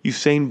planet.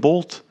 Usain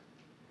Bolt.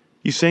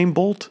 Usain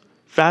Bolt.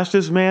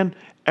 Fastest man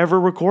ever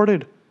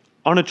recorded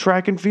on a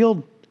track and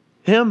field.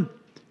 Him.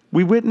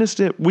 We witnessed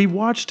it. We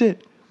watched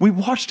it. We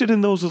watched it in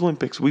those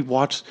Olympics. We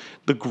watched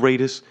the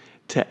greatest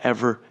to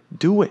ever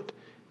do it.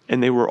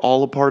 And they were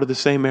all a part of the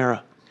same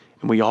era.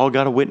 And we all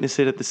got to witness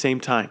it at the same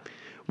time.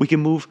 We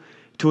can move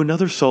to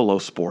another solo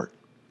sport.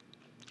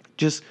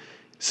 Just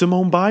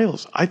Simone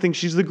Biles. I think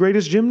she's the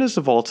greatest gymnast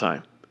of all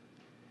time.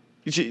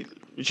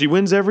 She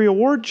wins every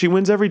award. She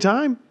wins every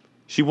time.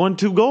 She won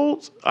 2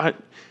 golds.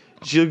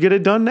 She'll get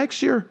it done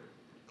next year.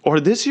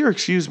 Or this year,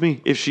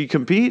 if she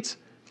competes.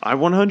 I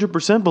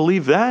 100%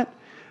 believe that.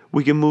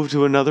 We can move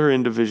to another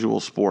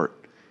individual sport.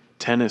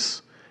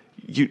 Tennis.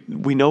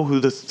 We know who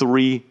the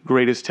 3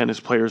 greatest tennis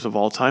players of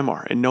all time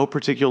are. In no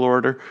particular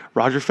order.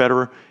 Roger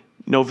Federer,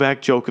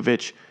 Novak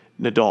Djokovic,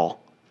 Nadal.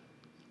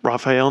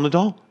 Rafael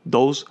Nadal.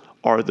 Those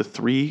are the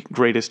 3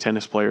 greatest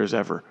tennis players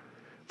ever.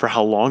 For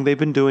how long they've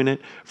been doing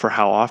it, for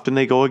how often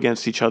they go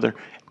against each other,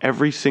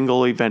 every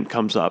single event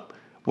comes up.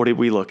 What are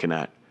we looking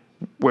at?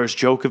 Where's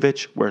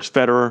Djokovic? Where's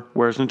Federer?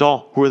 Where's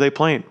Nadal? Who are they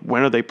playing?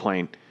 When are they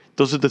playing?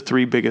 Those are the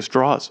 3 biggest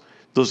draws.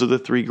 Those are the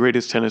 3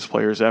 greatest tennis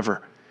players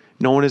ever.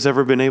 No one has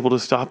ever been able to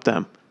stop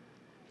them.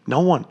 No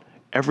one.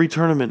 Every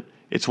tournament,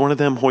 it's one of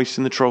them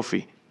hoisting the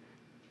trophy.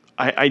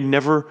 I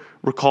never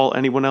recall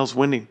anyone else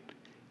winning.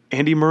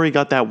 Andy Murray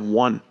got that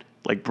one,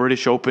 like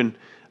British Open,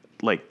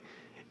 like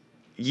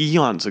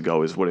eons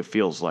ago is what it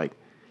feels like.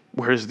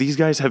 Whereas these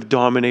guys have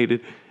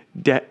dominated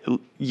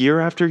year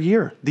after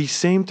year. These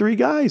same 3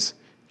 guys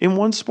in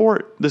one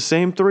sport, the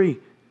same 3.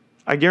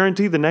 I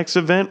guarantee the next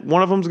event,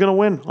 one of them's going to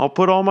win. I'll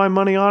put all my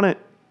money on it.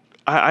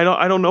 I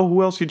don't know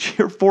who else you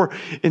cheer for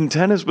in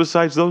tennis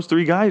besides those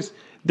 3 guys.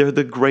 They're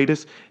the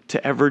greatest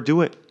to ever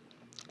do it.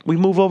 We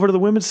move over to the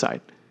women's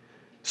side.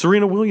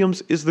 Serena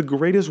Williams is the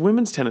greatest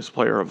women's tennis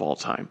player of all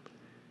time.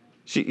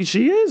 She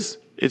is.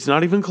 It's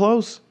not even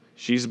close.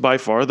 She's by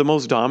far the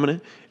most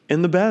dominant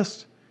and the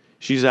best.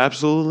 She's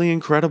absolutely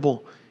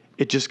incredible.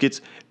 It just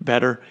gets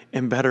better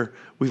and better.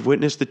 We've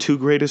witnessed the 2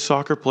 greatest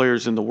soccer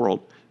players in the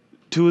world.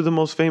 2 of the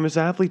most famous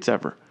athletes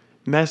ever.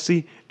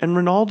 Messi and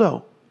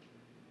Ronaldo.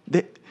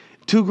 The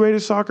 2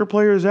 greatest soccer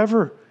players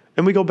ever.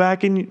 And we go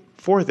back and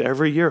forth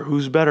every year.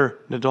 Who's better?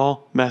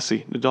 Nadal,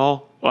 Messi.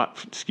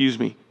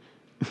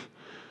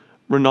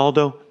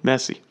 Ronaldo,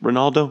 Messi.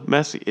 Ronaldo,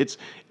 Messi. It's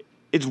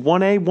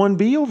 1A,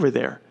 1B over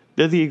there.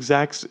 They're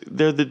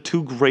the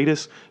 2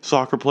 greatest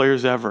soccer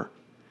players ever.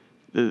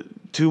 The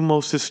 2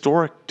 most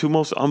historic, 2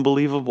 most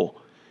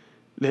unbelievable.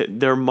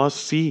 They're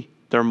must see,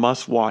 they're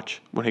must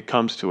watch when it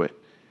comes to it.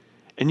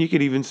 And you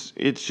could even,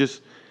 it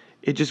just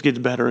gets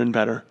better and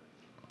better.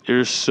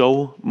 There's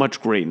so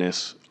much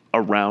greatness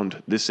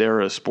around this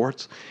era of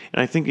sports,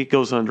 and I think it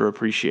goes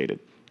underappreciated.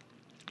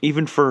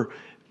 Even for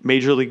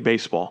Major League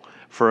Baseball,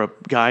 for a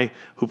guy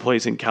who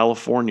plays in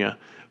California,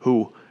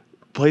 who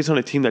plays on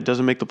a team that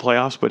doesn't make the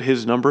playoffs, but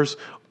his numbers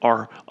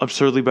are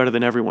absurdly better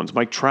than everyone's.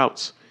 Mike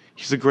Trout's.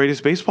 He's the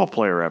greatest baseball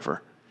player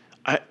ever.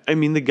 I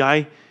mean, the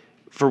guy,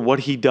 for what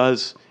he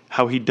does,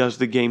 how he does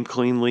the game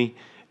cleanly,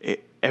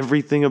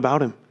 everything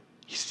about him.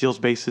 He steals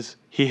bases.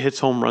 He hits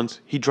home runs.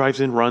 He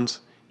drives in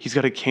runs. He's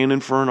got a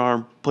cannon for an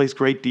arm. Plays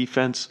great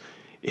defense.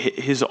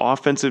 His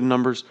offensive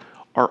numbers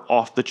are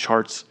off the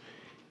charts.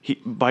 He,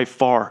 by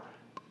far,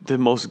 the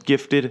most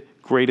gifted,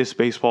 greatest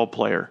baseball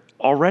player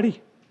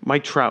already.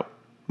 Mike Trout.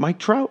 Mike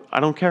Trout, I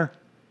don't care.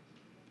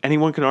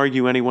 Anyone can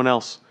argue anyone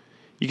else.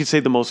 You could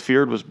say the most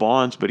feared was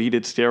Bonds, but he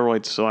did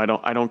steroids, so I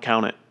don't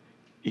count it.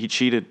 He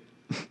cheated.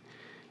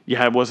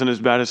 Yeah, it wasn't as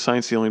bad as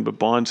sign stealing, but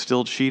Bonds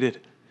still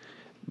cheated.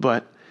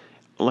 But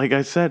like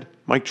I said,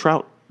 Mike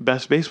Trout,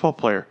 best baseball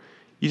player.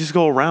 You just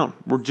go around.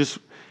 We're just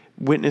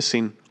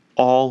witnessing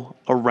all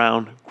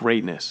around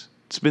greatness.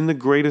 It's been the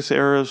greatest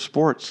era of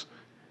sports.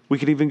 We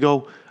could even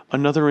go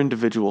another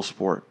individual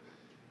sport.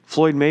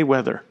 Floyd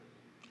Mayweather,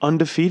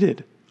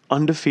 undefeated,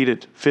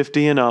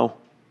 50-0,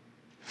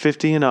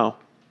 50-0.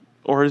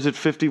 Or is it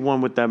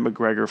 51 with that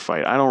McGregor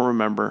fight? I don't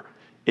remember.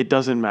 It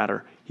doesn't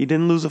matter. He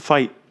didn't lose a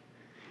fight.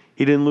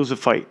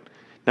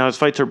 Now, his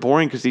fights are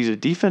boring because he's a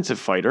defensive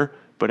fighter,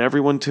 but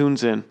everyone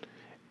tunes in.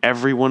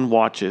 Everyone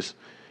watches.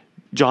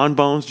 John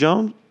Bones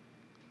Jones,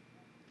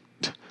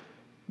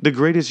 the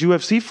greatest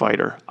UFC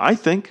fighter, I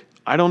think.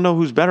 I don't know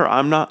who's better.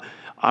 I'm not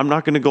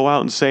going to go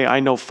out and say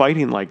I know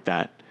fighting like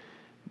that.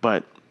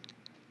 But,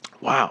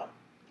 wow.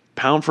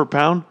 Pound for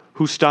pound,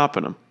 who's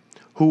stopping him?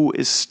 Who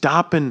is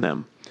stopping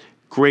them?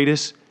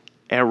 Greatest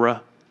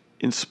era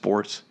in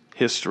sports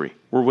history.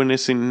 We're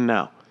witnessing it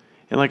now.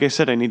 And like I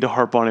said, I need to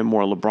harp on it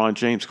more. LeBron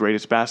James,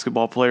 greatest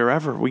basketball player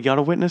ever. We got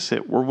to witness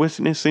it. We're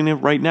witnessing it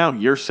right now.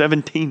 Year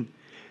 17,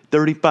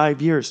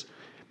 35 years.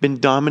 Been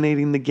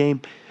dominating the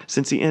game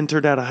since he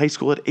entered out of high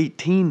school at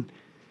 18.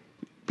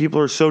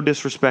 People are so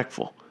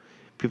disrespectful.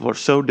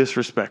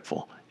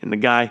 And the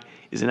guy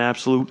is an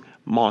absolute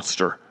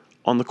monster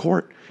on the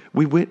court.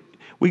 We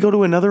go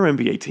to another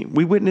NBA team.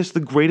 We witnessed the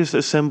greatest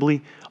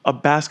assembly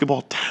of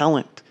basketball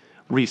talent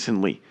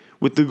recently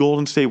with the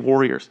Golden State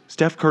Warriors.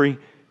 Steph Curry,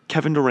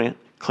 Kevin Durant,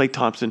 Klay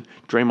Thompson,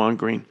 Draymond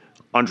Green,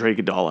 Andre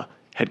Iguodala,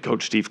 head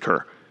coach Steve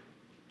Kerr.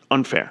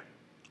 Unfair.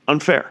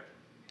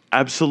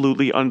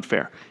 Absolutely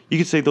unfair. You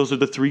could say those are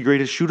the three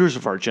greatest shooters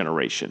of our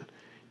generation.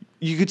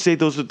 You could say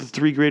those are the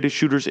three greatest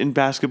shooters in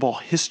basketball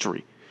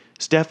history.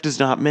 Steph does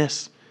not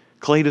miss.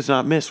 Klay does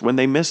not miss. When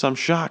they miss, I'm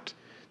shocked.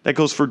 That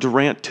goes for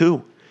Durant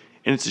too.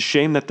 And it's a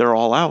shame that they're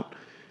all out.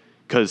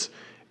 Because,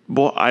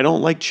 I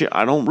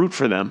don't root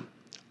for them.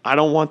 I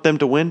don't want them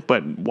to win,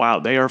 but wow,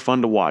 they are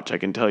fun to watch. I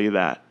can tell you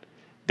that.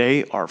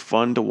 They are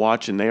fun to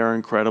watch, and they are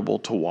incredible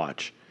to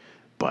watch.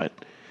 But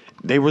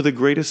they were the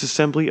greatest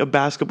assembly of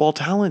basketball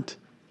talent.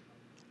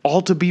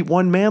 All to beat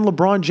one man,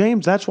 LeBron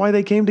James. That's why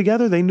they came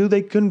together. They knew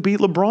they couldn't beat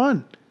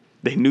LeBron.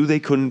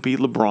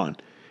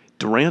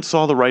 Durant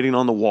saw the writing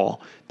on the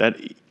wall that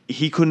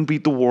he couldn't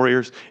beat the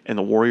Warriors, and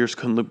the Warriors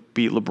couldn't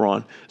beat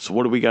LeBron. So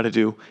what do we got to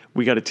do?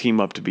 We got to team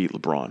up to beat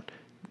LeBron.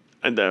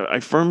 And I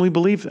firmly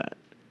believe that.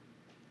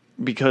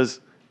 Because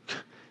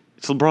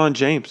it's LeBron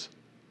James.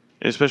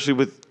 And especially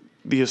with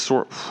the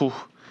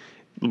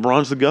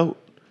LeBron's the GOAT.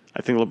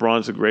 I think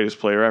LeBron's the greatest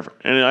player ever.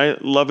 And I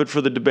love it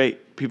for the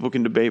debate. People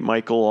can debate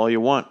Michael all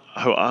you want.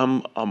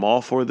 I'm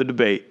all for the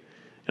debate.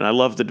 And I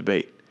love the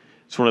debate.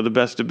 It's one of the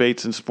best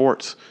debates in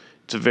sports.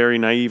 It's a very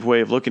naive way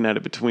of looking at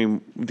it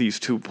between these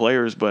two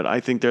players, but I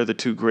think they're the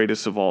two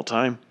greatest of all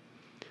time.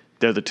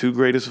 And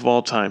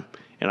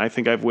I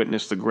think I've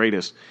witnessed the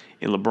greatest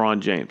in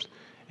LeBron James.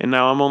 And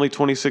now I'm only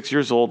 26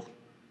 years old,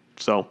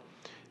 so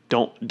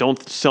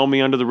don't sell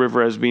me under the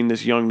river as being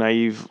this young,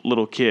 naive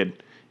little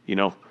kid.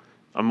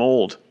 I'm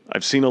old.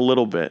 I've seen a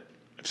little bit,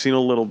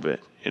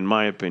 in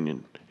my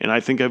opinion. And I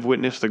think I've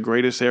witnessed the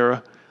greatest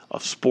era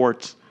of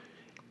sports.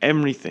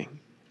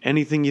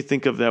 Anything you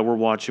think of that we're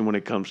watching when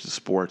it comes to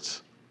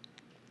sports,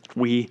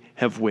 we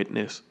have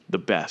witnessed the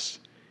best.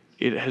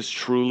 It has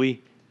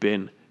truly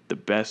been the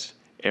best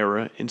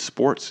era in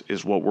sports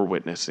is what we're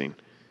witnessing.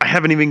 I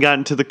haven't even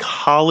gotten to the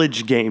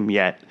college game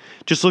yet.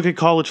 Just look at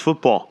college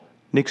football.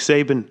 Nick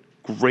Saban,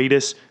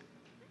 greatest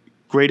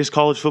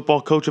college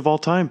football coach of all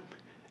time.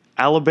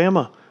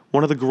 Alabama,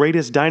 one of the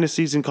greatest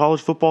dynasties in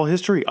college football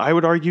history. I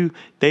would argue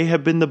they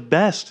have been the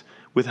best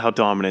with how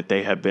dominant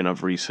they have been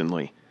of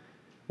recently.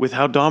 With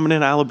how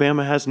dominant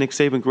Alabama has, Nick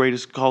Saban,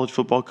 greatest college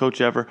football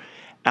coach ever.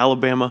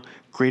 Alabama,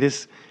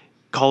 greatest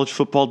college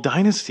football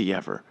dynasty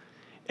ever.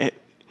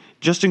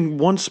 Just in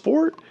one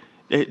sport,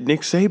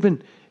 Nick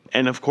Saban.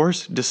 And of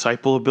course,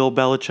 disciple of Bill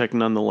Belichick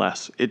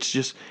nonetheless. It's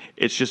just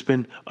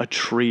been a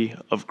tree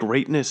of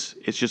greatness.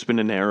 It's just been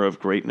an era of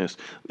greatness.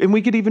 And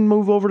we could even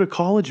move over to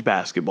college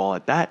basketball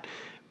at that.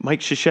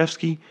 Mike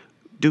Krzyzewski,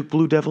 Duke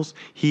Blue Devils,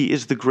 he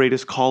is the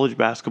greatest college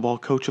basketball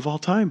coach of all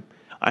time.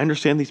 I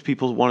understand these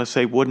people want to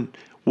say Wooden.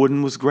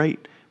 Wooden was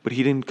great, but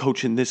he didn't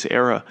coach in this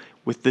era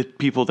with the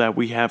people that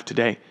we have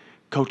today.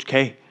 Coach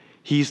K,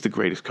 he's the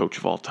greatest coach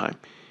of all time.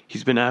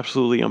 He's been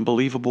absolutely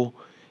unbelievable.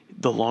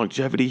 The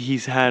longevity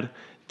he's had,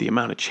 the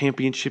amount of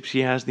championships he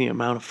has, the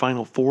amount of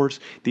Final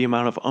Fours, the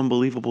amount of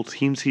unbelievable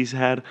teams he's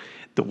had,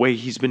 the way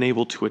he's been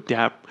able to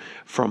adapt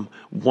from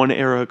one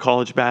era of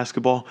college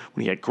basketball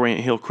when he had Grant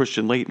Hill,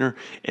 Christian Laettner,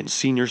 and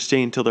seniors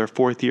staying until their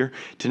fourth year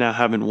to now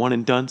having one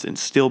and dones and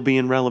still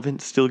being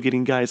relevant, still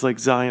getting guys like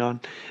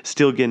Zion,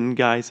 still getting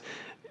guys,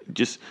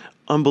 just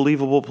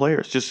unbelievable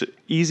players. Just an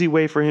easy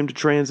way for him to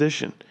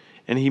transition.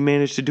 And he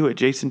managed to do it.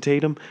 Jason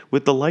Tatum,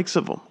 with the likes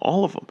of them,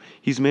 all of them,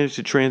 he's managed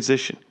to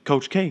transition.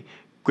 Coach K,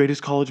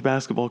 greatest college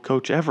basketball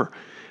coach ever.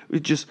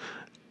 It just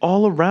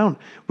all around.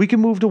 We can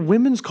move to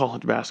women's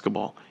college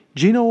basketball.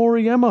 Gino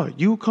Auriemma,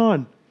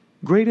 UConn,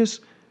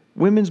 greatest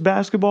women's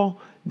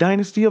basketball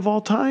dynasty of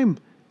all time.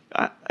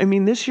 I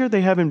mean, this year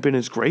they haven't been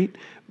as great.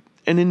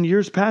 And in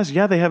years past,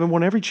 they haven't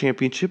won every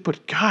championship,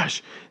 but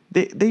gosh,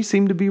 they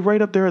seem to be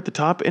right up there at the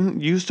top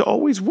and used to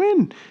always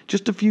win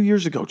just a few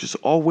years ago, just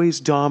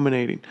always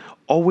dominating,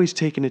 always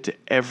taking it to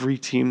every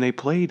team they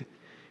played.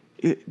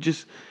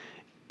 It's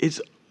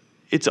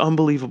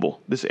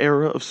unbelievable. This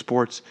era of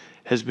sports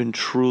has been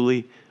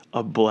truly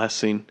a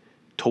blessing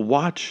to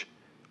watch.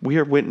 We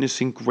are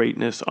witnessing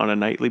greatness on a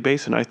nightly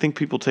basis, and I think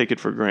people take it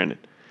for granted.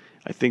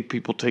 I think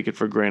people take it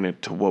for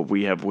granted to what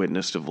we have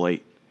witnessed of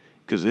late,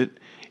 because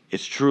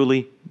it's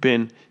truly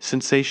been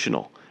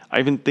sensational. I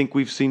even think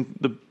we've seen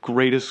the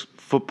greatest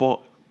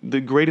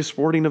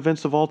sporting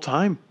events of all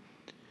time.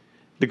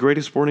 The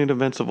greatest sporting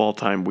events of all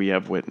time we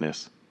have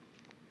witnessed.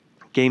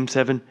 Game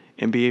 7,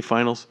 NBA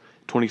Finals,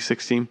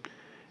 2016,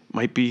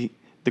 might be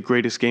the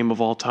greatest game of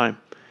all time.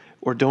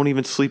 Or don't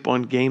even sleep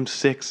on Game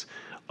 6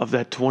 of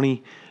that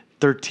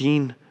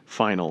 2013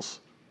 Finals.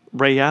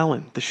 Ray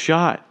Allen, the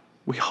shot.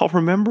 We all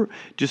remember.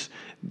 Just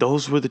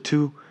those were the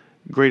two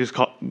greatest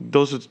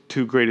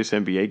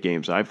NBA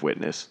games I've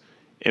witnessed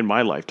in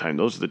my lifetime.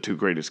 Those are the two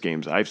greatest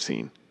games I've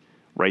seen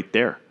right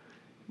there.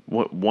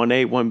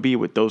 1A, 1B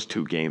with those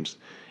two games.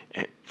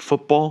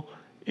 Football,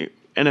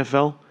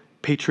 NFL,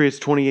 Patriots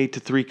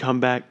 28-3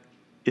 comeback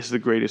is the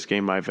greatest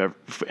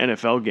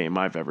NFL game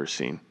I've ever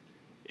seen.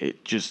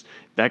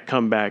 That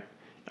comeback,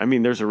 I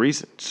mean, there's a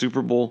reason.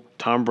 Super Bowl,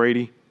 Tom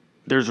Brady,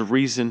 there's a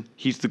reason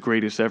he's the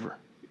greatest ever.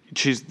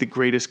 She's the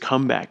greatest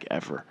comeback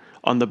ever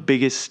on the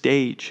biggest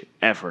stage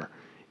ever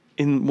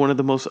in one of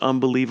the most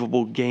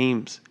unbelievable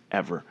games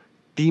ever.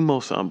 The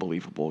most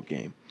unbelievable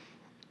game.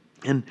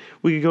 And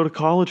we could go to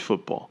college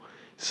football.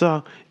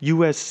 Saw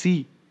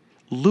USC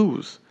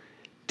lose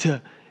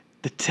to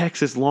the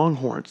Texas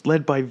Longhorns,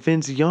 led by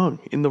Vince Young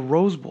in the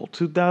Rose Bowl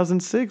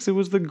 2006. It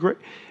was the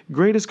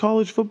greatest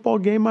college football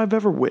game I've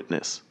ever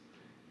witnessed.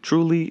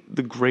 Truly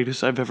the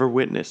greatest I've ever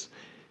witnessed.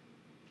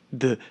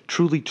 The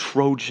truly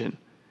Trojan,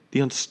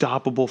 the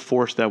unstoppable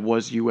force that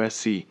was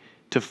USC,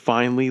 to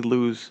finally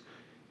lose.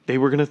 They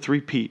were going to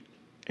three-peat.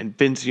 And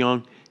Vince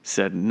Young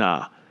said,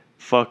 nah,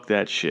 fuck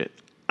that shit.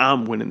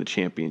 I'm winning the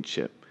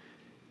championship.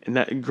 And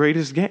that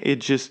greatest game,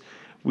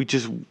 we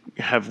just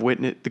have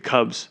witnessed the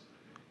Cubs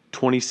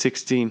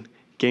 2016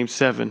 Game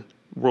 7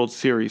 World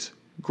Series,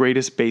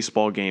 greatest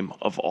baseball game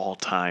of all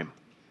time.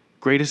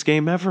 Greatest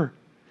game ever.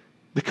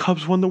 The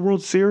Cubs won the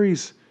World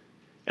Series.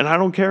 And I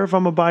don't care if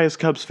I'm a biased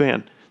Cubs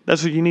fan.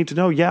 That's what you need to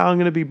know. Yeah, I'm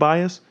going to be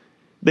biased.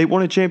 They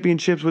won a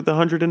championship with a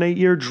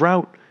 108-year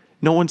drought.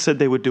 No one said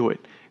they would do it.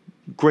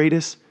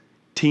 Greatest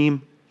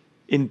team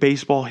in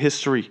baseball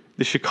history,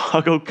 the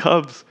Chicago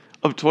Cubs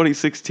of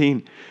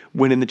 2016,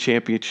 winning the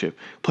championship.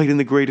 Played in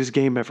the greatest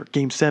game ever,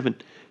 Game 7,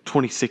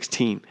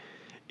 2016.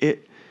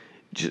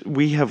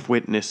 We have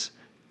witnessed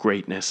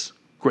greatness.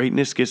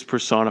 Greatness gets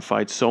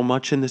personified so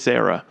much in this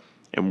era,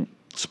 and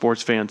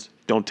sports fans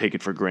don't take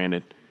it for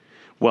granted.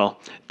 Well,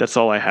 that's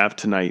all I have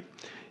tonight.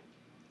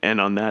 And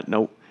on that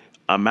note,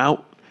 I'm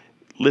out.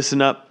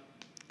 Listen up.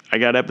 I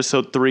got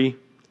episode 3.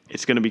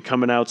 It's going to be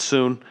coming out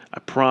soon. I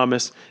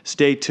promise.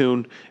 Stay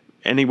tuned.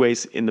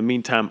 Anyways, in the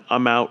meantime,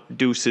 I'm out.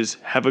 Deuces.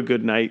 Have a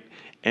good night.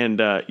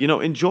 And,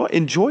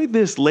 enjoy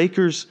this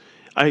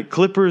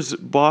Clippers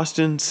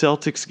Boston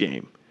Celtics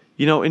game.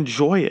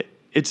 Enjoy it.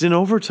 It's in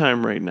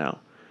overtime right now.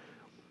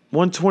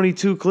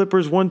 122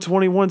 Clippers,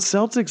 121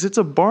 Celtics. It's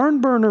a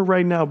barn burner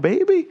right now,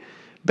 baby.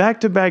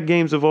 Back-to-back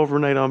games of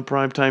overnight on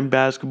primetime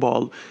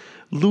basketball.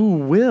 Lou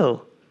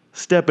Will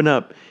stepping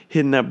up,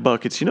 hitting that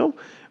buckets. We're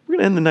going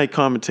to end the night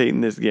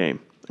commentating this game.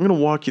 I'm going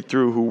to walk you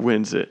through who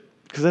wins it,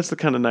 because that's the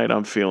kind of night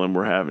I'm feeling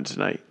we're having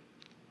tonight.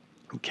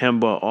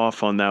 Kemba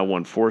off on that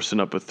one, forcing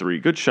up a 3.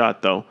 Good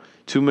shot, though.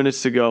 2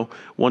 minutes to go,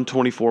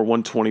 124,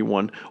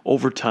 121,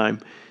 overtime.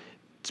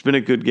 It's been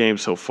a good game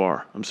so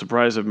far. I'm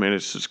surprised I've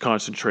managed to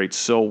concentrate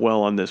so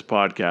well on this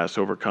podcast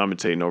over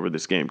commentating over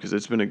this game, because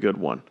it's been a good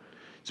one.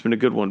 It's been a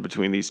good one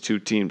between these two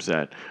teams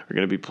that are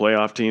going to be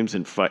playoff teams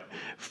and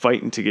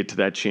fighting to get to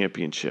that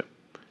championship.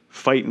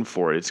 Fighting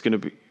for it. It's going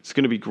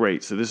to be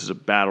great. So this is a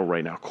battle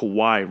right now.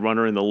 Kawhi,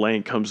 runner in the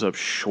lane, comes up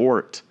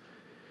short.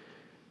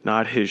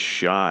 Not his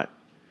shot.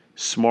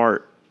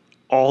 Smart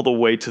all the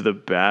way to the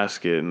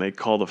basket, and they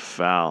call the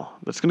foul.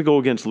 That's going to go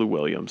against Lou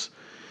Williams.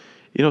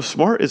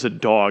 Smart is a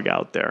dog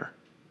out there.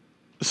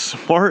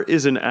 Smart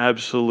is an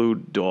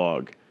absolute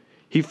dog.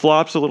 He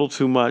flops a little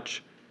too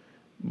much,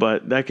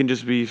 but that can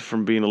just be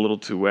from being a little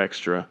too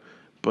extra.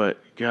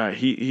 But, God,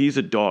 he's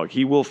a dog.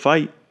 He will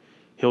fight.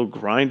 He'll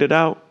grind it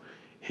out.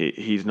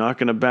 He's not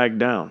going to back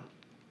down.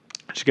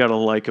 What you got to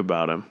like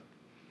about him.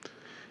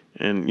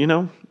 And,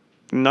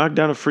 knocked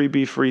down a free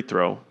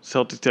throw.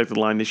 Celtics take the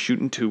line. They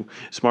shooting 2.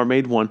 Smart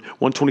made 1.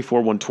 124,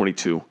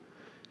 122.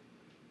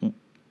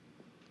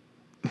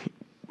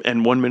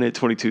 And 1 minute,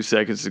 22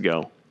 seconds to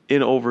go.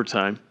 In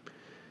overtime.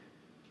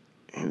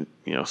 And,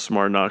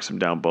 Smart knocks them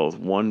down both.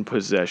 One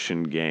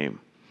possession game.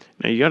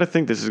 Now, you got to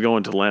think this is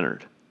going to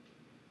Leonard.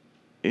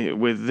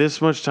 With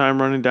this much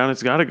time running down,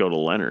 it's got to go to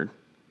Leonard.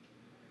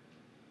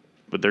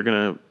 But they're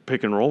going to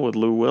pick and roll with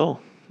Lou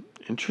Will.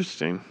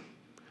 Interesting.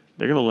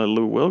 They're going to let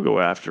Lou Will go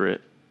after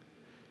it.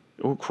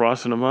 Oh,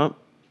 crossing him up.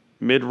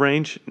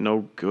 Mid-range,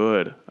 no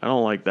good. I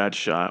don't like that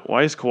shot.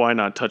 Why is Kawhi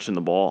not touching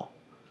the ball?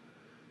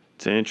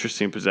 It's an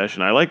interesting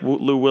possession. I like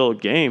Lou Will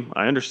game.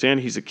 I understand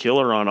he's a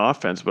killer on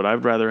offense, but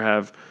I'd rather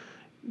have,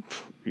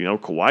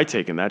 Kawhi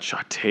taking that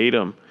shot.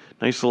 Tatum,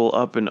 nice little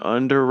up and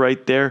under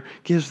right there.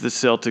 Gives the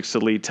Celtics the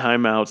lead.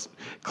 Timeouts,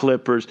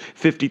 Clippers,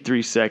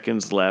 53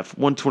 seconds left.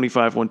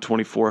 125,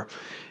 124.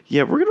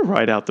 Yeah, we're going to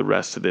ride out the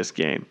rest of this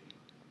game.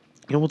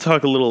 We'll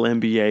talk a little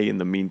NBA in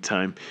the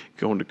meantime.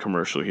 Going to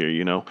commercial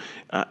here.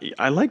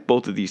 I like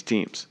both of these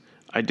teams.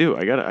 I do.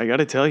 I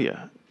gotta tell you.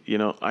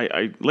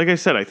 I like I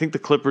said, I think the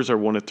Clippers are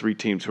one of three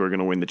teams who are going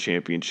to win the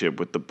championship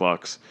with the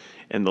Bucks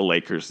and the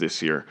Lakers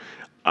this year.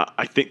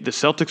 I think the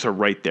Celtics are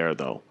right there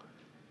though.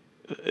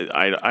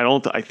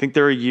 I think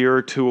they're a year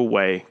or two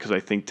away because I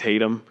think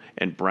Tatum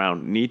and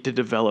Brown need to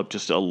develop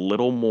just a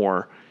little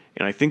more,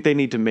 and I think they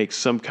need to make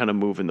some kind of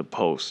move in the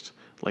post.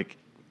 Like,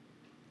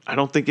 I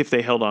don't think if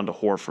they held on to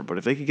Horford, but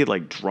if they could get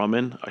like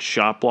Drummond, a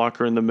shot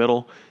blocker in the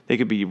middle, they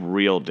could be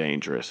real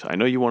dangerous. I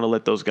know you want to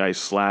let those guys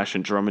slash,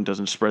 and Drummond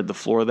doesn't spread the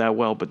floor that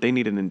well, but they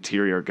need an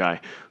interior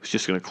guy who's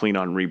just going to clean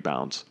on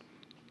rebounds.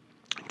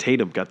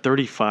 Tatum got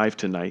 35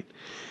 tonight.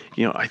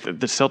 The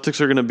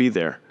Celtics are going to be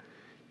there.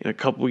 In a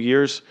couple of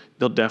years,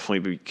 they'll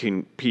definitely be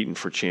competing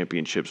for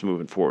championships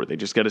moving forward. They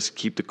just got to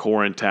keep the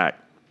core intact.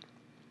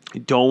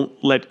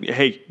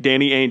 Hey,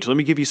 Danny Ainge, let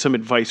me give you some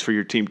advice for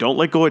your team. Don't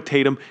let go of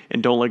Tatum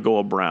and don't let go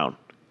of Brown.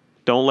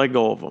 Don't let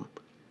go of them.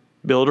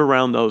 Build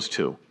around those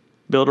two.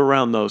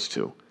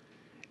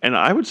 And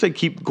I would say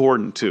keep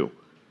Gordon too.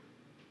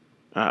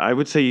 I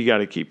would say you got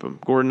to keep him.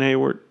 Gordon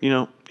Hayward,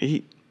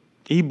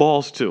 he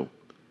balls too.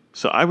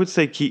 So I would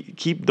say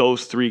keep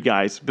those three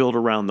guys, build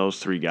around those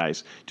three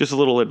guys. Just a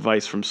little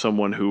advice from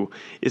someone who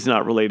is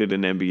not related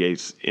in any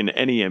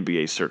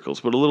NBA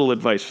circles, but a little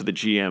advice for the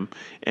GM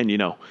and,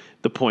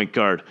 the point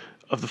guard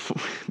of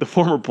the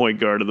former point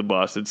guard of the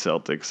Boston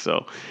Celtics.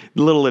 So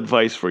a little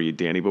advice for you,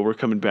 Danny, but we're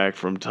coming back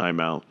from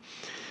timeout.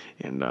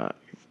 And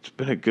it's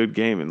been a good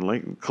game.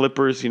 And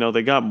Clippers,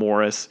 they got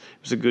Morris.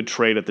 It was a good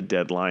trade at the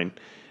deadline.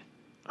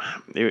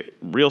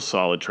 Real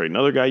solid trade.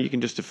 Another guy you can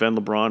just defend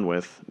LeBron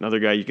with. Another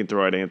guy you can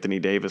throw out Anthony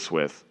Davis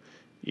with.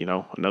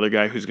 Another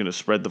guy who's going to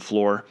spread the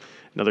floor.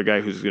 Another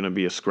guy who's going to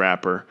be a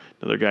scrapper.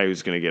 Another guy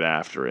who's going to get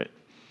after it.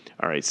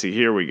 All right, see,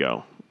 here we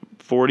go.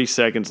 40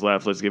 seconds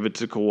left. Let's give it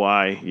to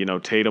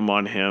Kawhi. Tatum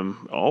on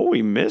him. Oh,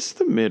 he missed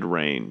the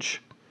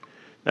mid-range.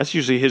 That's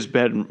usually his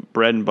bread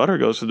and butter.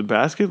 Goes to the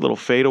basket. Little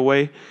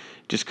fadeaway.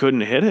 Just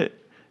couldn't hit it.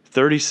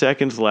 30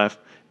 seconds left.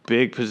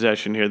 Big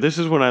possession here. This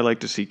is when I like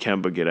to see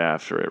Kemba get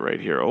after it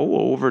right here.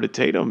 Oh, over to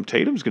Tatum.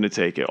 Tatum's going to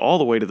take it all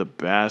the way to the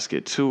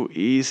basket. Too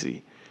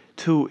easy.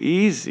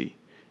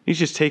 He's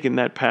just taking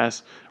that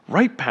pass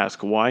right past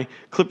Kawhi.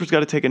 Clippers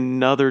got to take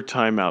another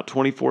timeout.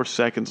 24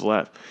 seconds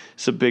left.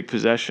 It's a big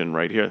possession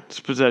right here. It's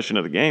possession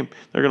of the game.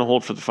 They're going to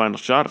hold for the final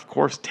shot. Of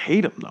course,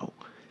 Tatum, though.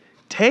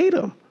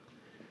 Tatum.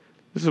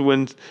 This is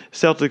when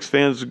Celtics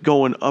fans are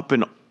going up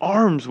in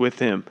arms with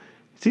him.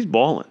 He's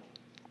balling.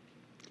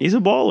 He's a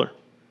baller.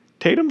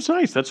 Tatum's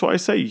nice. That's why I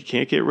say you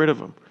can't get rid of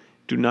him.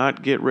 Do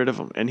not get rid of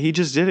him. And he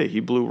just did it. He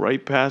blew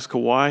right past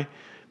Kawhi.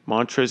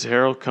 Montrezl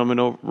Harrell coming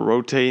over,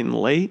 rotating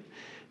late.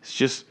 It's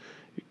just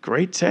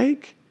great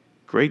take.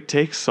 Great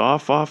take.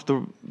 Soft off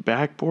the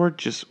backboard.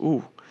 Just,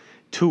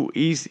 too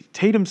easy.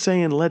 Tatum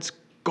saying, let's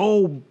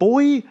go,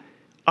 boy.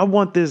 I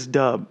want this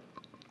dub.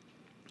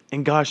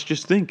 And gosh,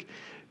 just think.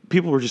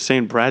 People were just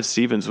saying Brad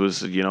Stevens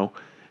was,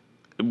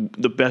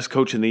 the best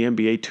coach in the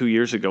NBA 2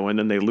 years ago, and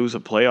then they lose a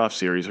playoff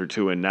series or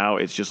two, and now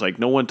it's just like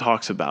no one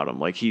talks about him.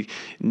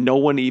 No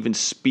one even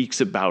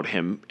speaks about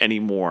him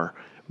anymore,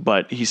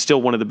 but he's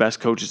still one of the best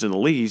coaches in the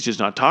league. He's just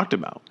not talked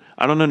about.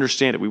 I don't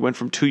understand it. We went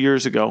from 2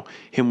 years ago,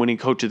 him winning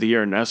Coach of the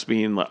Year, and us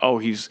being like, oh,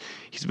 he's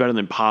better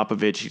than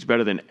Popovich. He's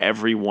better than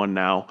everyone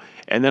now.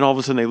 And then all of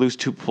a sudden they lose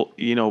two,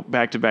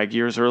 back-to-back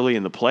years early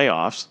in the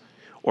playoffs,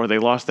 or they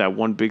lost that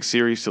one big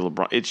series to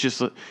LeBron. It's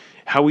just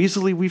how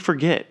easily we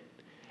forget.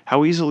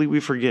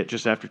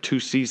 Just after 2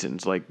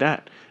 seasons like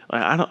that.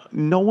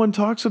 No one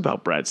talks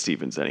about Brad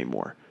Stevens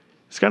anymore.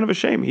 It's kind of a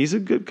shame. He's a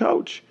good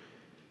coach.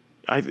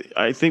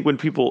 I think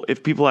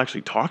if people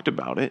actually talked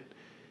about it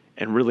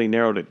and really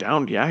narrowed it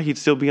down, yeah, he'd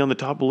still be on the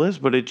top of the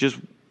list, but it's just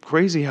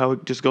crazy how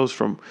it just goes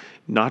from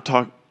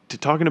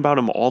talking about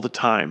him all the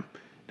time.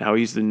 Now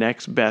he's the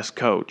next best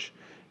coach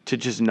to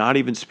just not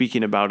even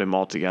speaking about him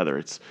altogether.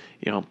 It's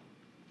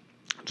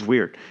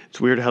weird. It's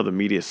weird how the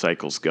media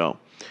cycles go.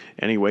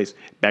 Anyways,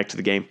 back to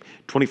the game.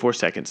 24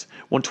 seconds.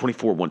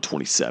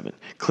 124-127.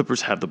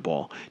 Clippers have the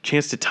ball.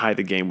 Chance to tie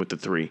the game with the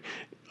three.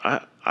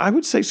 I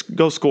would say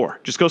go score.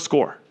 Just go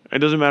score. It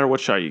doesn't matter what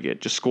shot you get.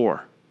 Just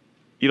score.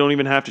 You don't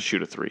even have to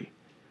shoot a three.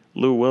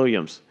 Lou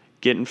Williams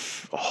getting...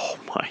 oh,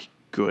 my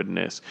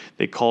goodness.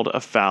 They called a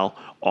foul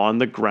on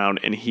the ground,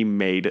 and he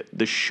made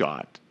the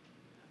shot.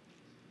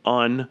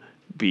 Unbelievable.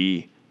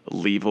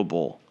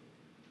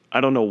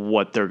 I don't know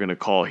what they're going to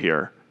call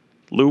here.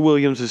 Lou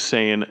Williams is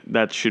saying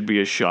that should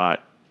be a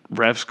shot.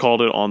 Refs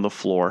called it on the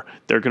floor.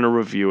 They're going to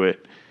review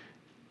it.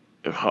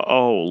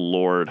 Oh,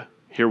 Lord.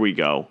 Here we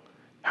go.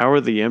 How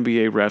are the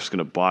NBA refs going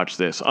to botch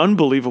this?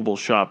 Unbelievable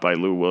shot by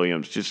Lou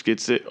Williams. Just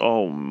gets it.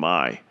 Oh,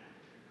 my.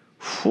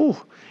 Whew.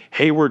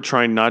 Hayward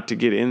trying not to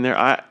get in there.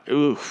 I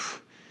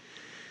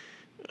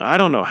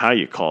don't know how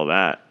you call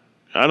that.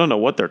 I don't know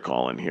what they're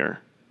calling here.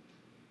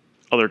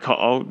 They're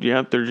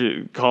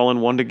calling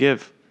one to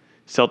give.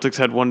 Celtics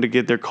had one to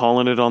give. They're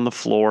calling it on the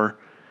floor.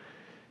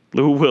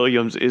 Lou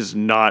Williams is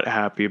not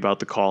happy about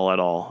the call at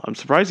all. I'm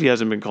surprised he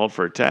hasn't been called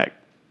for a tech.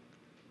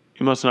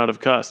 He must not have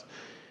cussed.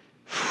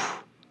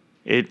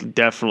 It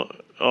definitely...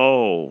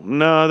 Oh,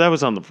 no, that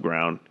was on the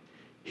ground.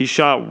 He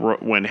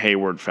shot when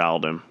Hayward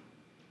fouled him.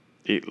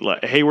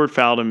 Hayward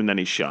fouled him and then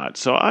he shot.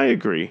 So I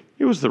agree.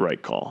 It was the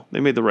right call. They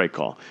made the right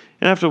call.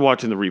 And after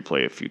watching the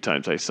replay a few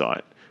times, I saw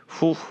it.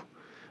 Whew.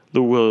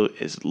 Lou Will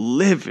is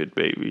livid,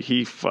 baby.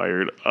 He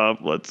fired up.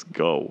 Let's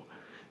go.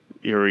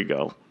 Here we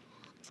go.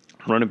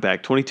 Running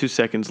back. 22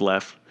 seconds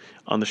left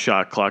on the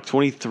shot clock.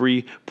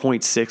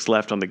 23.6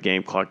 left on the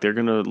game clock. They're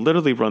going to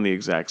literally run the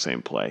exact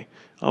same play.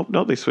 Oh,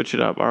 no, they switch it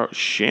up.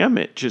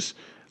 Shamet just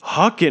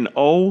hucking.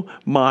 Oh,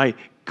 my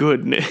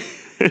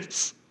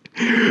goodness.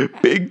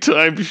 Big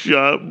time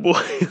shot,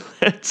 boy.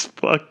 Let's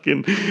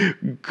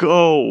fucking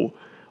go.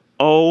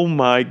 Oh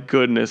my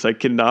goodness. I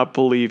cannot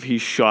believe he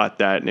shot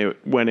that. And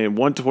it went in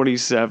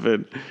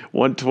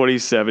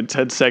 127,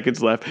 10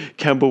 seconds left.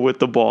 Kemba with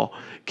the ball.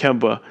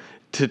 Kemba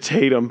to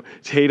Tatum.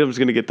 Tatum's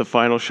going to get the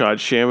final shot.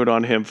 Shamet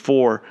on him.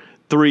 4,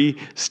 3,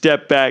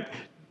 step back.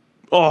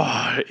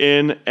 Oh,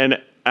 in and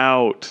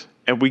out.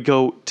 And we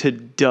go to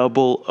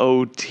double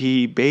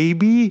OT,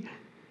 baby.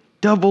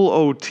 Double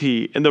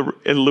OT, and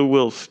Lou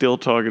Will's still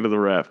talking to the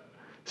ref,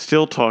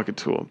 still talking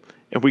to him,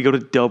 and we go to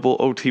double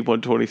OT,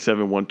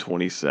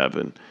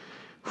 127.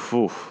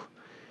 Whew.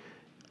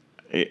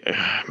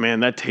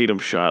 Man, that Tatum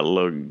shot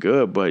looked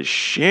good, but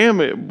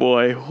Shamet,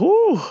 boy,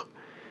 whew,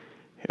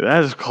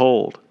 that is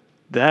cold.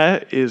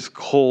 That is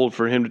cold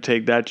for him to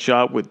take that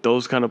shot with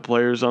those kind of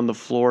players on the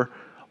floor.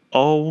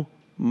 Oh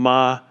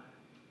my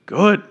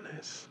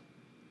goodness.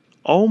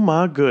 Oh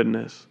my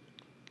goodness.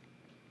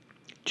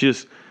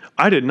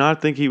 I did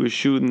not think he was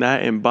shooting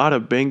that, and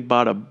bada bing,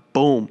 bada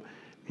boom,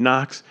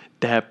 knocks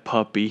that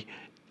puppy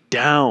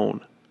down.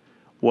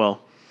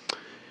 Well,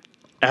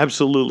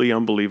 absolutely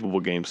unbelievable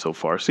game so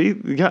far. See,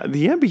 the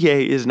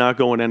NBA is not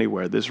going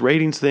anywhere. This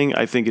ratings thing,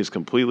 I think, is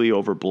completely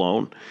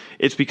overblown.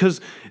 It's because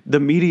the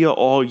media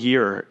all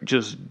year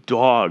just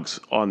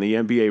dogs on the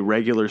NBA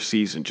regular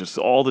season, just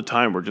all the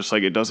time. We're just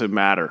like, it doesn't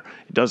matter.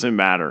 It doesn't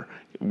matter.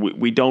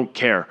 We don't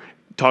care.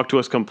 Talk to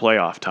us come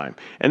playoff time.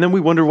 And then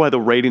we wonder why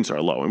the ratings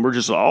are low. And we're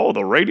just,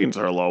 the ratings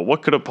are low.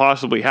 What could have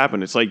possibly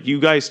happened? It's like you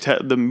guys,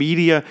 the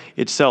media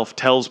itself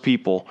tells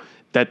people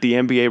that the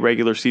NBA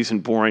regular season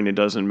boring, it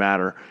doesn't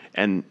matter.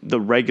 And the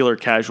regular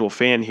casual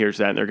fan hears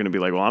that and they're going to be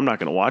like, well, I'm not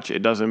going to watch it.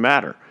 It doesn't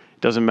matter.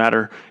 It doesn't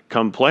matter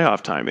come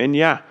playoff time. And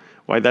yeah,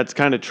 why that's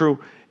kind of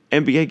true.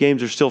 NBA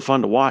games are still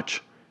fun to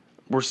watch.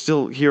 We're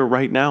still here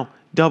right now.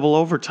 Double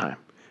overtime.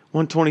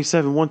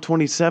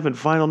 127,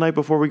 final night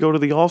before we go to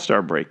the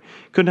All-Star break.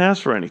 Couldn't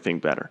ask for anything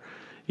better.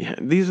 Yeah,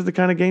 these are the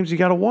kind of games you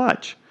got to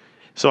watch.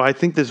 So I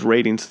think this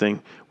ratings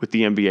thing with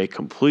the NBA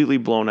completely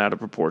blown out of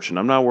proportion.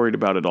 I'm not worried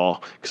about it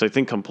all because I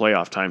think come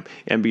playoff time,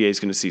 NBA is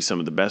going to see some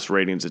of the best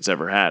ratings it's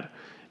ever had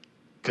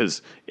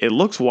because it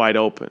looks wide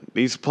open.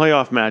 These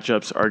playoff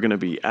matchups are going to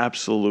be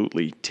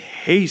absolutely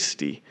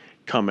tasty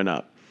coming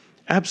up.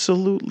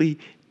 Absolutely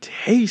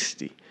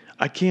tasty.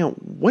 I can't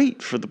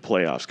wait for the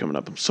playoffs coming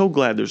up. I'm so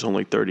glad there's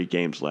only 30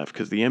 games left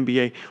because the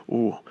NBA,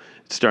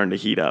 it's starting to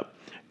heat up.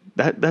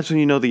 That's when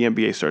you know the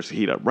NBA starts to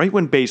heat up. Right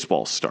when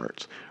baseball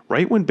starts.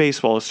 Right when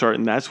baseball is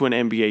starting, that's when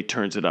NBA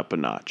turns it up a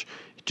notch.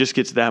 It just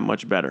gets that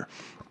much better.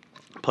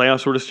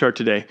 Playoffs were to start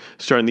today,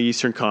 starting the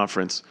Eastern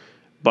Conference.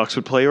 Bucks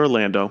would play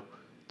Orlando.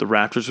 The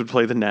Raptors would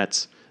play the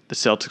Nets. The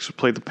Celtics would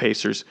play the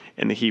Pacers.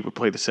 And the Heat would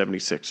play the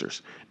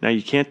 76ers. Now,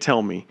 you can't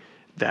tell me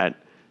that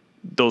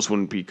those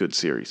wouldn't be good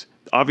series.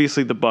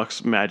 Obviously, the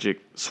Bucks, Magic,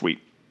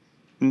 sweet.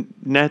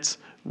 Nets,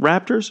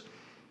 Raptors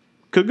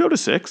could go to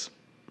 6.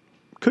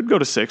 Could go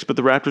to 6, but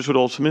the Raptors would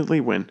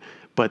ultimately win.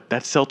 But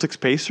that Celtics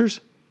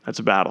Pacers, that's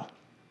a battle.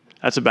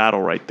 That's a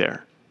battle right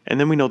there. And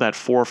then we know that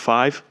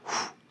 4-5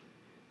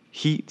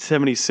 Heat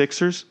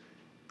 76ers,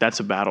 that's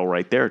a battle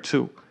right there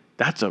too.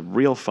 That's a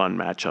real fun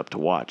matchup to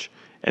watch.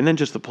 And then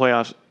just the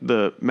playoffs,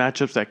 the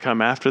matchups that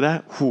come after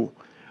that,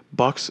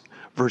 Bucks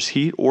versus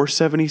Heat or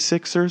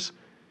 76ers,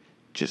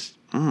 just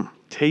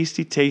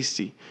tasty,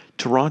 tasty.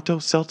 Toronto,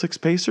 Celtics,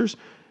 Pacers,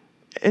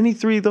 any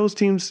three of those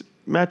teams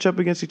match up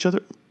against each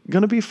other,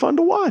 going to be fun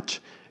to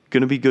watch.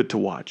 Going to be good to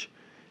watch.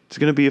 It's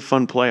going to be a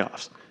fun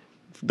playoffs.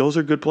 Those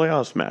are good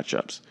playoffs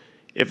matchups.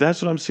 If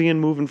that's what I'm seeing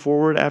moving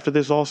forward after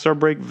this All-Star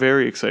break,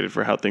 very excited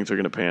for how things are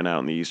going to pan out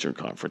in the Eastern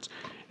Conference.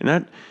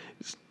 And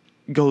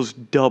goes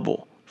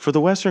double for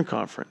the Western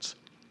Conference.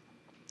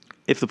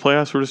 If the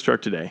playoffs were to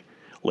start today,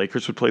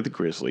 Lakers would play the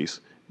Grizzlies,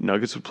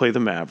 Nuggets would play the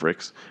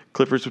Mavericks,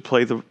 Clippers would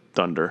play the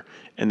Thunder,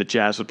 and the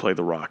Jazz would play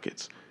the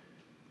Rockets.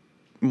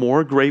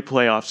 More great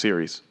playoff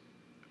series.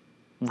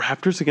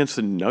 Raptors against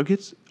the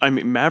Nuggets?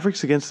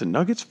 Mavericks against the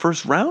Nuggets?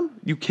 First round?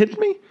 You kidding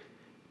me?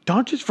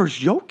 Doncic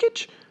versus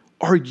Jokic?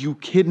 Are you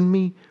kidding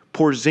me?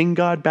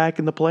 Porzingis back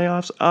in the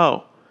playoffs?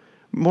 Oh,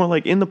 more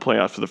like in the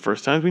playoffs for the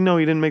first time. We know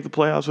he didn't make the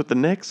playoffs with the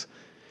Knicks.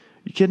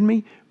 You kidding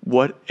me?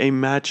 What a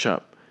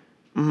matchup.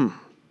 And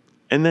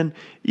then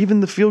even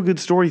the feel-good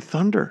story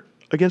Thunder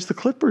against the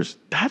Clippers.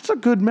 That's a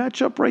good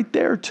matchup right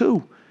there,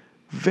 too.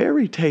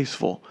 Very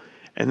tasteful.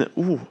 And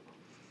then,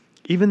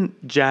 even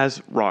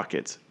Jazz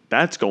Rockets.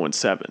 That's going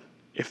 7.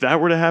 If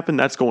that were to happen,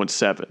 that's going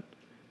 7.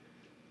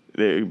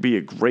 It would be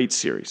a great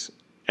series.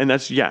 And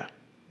that's,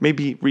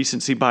 maybe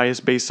recency bias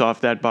based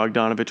off that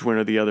Bogdanovich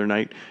winner the other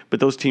night. But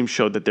those teams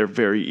showed that they're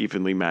very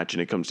evenly matched,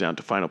 and it comes down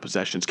to final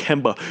possessions.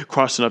 Kemba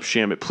crossing up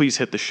Shamet. Please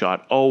hit the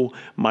shot. Oh,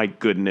 my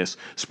goodness.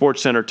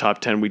 SportsCenter Top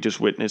 10, we just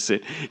witnessed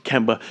it.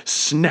 Kemba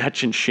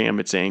snatching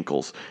Shamet's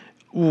ankles.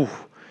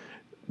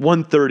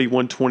 130,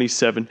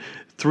 127,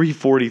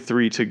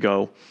 3:43 to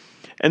go.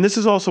 And this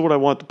is also what I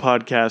want the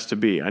podcast to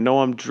be. I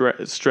know I'm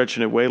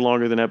stretching it way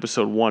longer than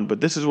episode 1,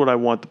 but this is what I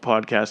want the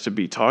podcast to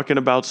be. Talking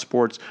about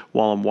sports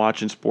while I'm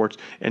watching sports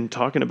and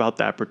talking about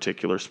that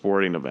particular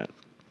sporting event.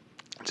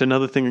 It's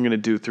another thing I'm going to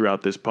do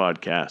throughout this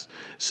podcast.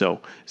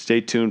 So stay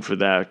tuned for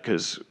that,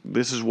 because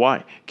this is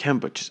why.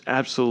 Kemba just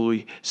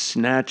absolutely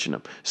snatching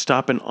them,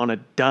 stopping on a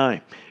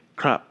dime,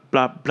 crop,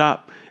 blop, blop,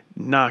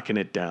 knocking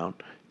it down.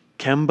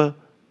 Kemba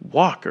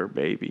Walker,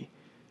 baby.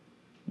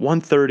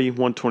 130,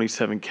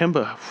 127.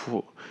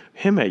 Kemba,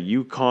 him at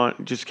UConn,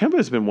 Kemba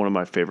has been one of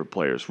my favorite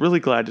players. Really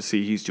glad to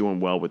see he's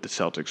doing well with the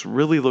Celtics.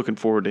 Really looking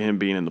forward to him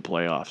being in the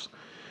playoffs.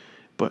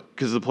 But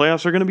because the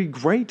playoffs are going to be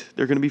great.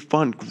 They're going to be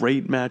fun.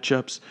 Great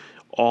matchups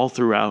all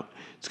throughout.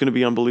 It's going to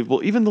be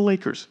unbelievable. Even the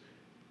Lakers,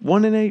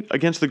 1-8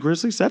 against the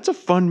Grizzlies. That's a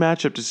fun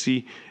matchup to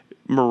see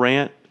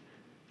Morant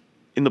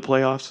in the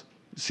playoffs.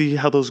 See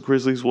how those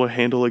Grizzlies will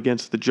handle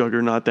against the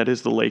juggernaut that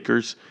is the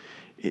Lakers.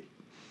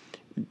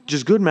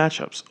 Just good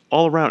matchups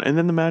all around. And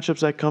then the matchups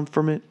that come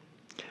from it.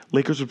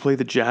 Lakers would play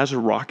the Jazz or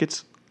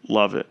Rockets.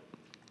 Love it.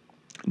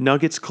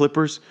 Nuggets,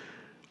 Clippers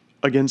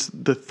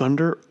against the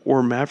Thunder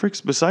or Mavericks.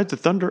 Besides the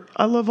Thunder,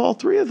 I love all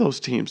three of those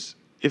teams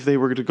if they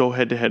were to go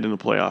head-to-head in a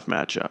playoff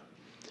matchup.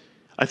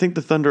 I think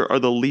the Thunder are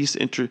the least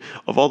interesting.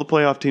 Of all the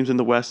playoff teams in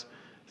the West,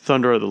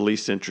 Thunder are the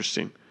least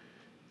interesting.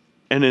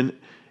 And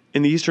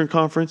in the Eastern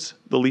Conference,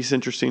 the least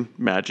interesting,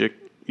 Magic.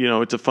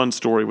 It's a fun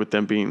story with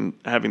them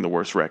having the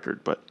worst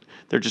record, but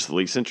they're just the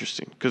least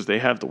interesting because they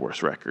have the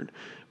worst record.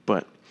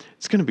 But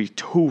it's going to be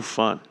too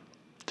fun.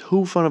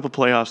 Too fun of a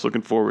playoffs.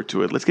 Looking forward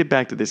to it. Let's get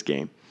back to this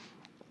game.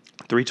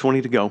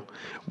 3:20 to go.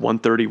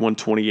 130,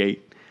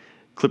 128.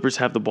 Clippers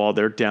have the ball.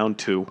 They're down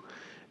 2.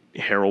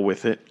 Harrell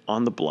with it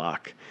on the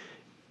block.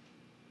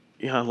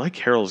 I like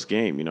Harrell's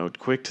game.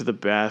 Quick to the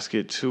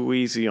basket. Too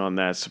easy on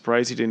that.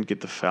 Surprised he didn't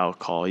get the foul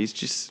call. He's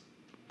just...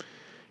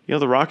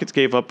 the Rockets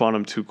gave up on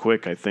him too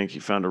quick. I think he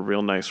found a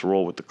real nice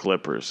role with the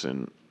Clippers,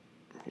 and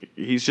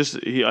he's just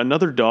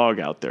another dog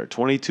out there.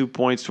 22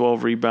 points,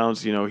 12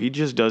 rebounds. He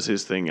just does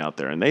his thing out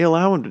there, and they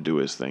allow him to do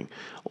his thing.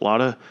 A lot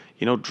of,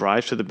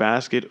 drives to the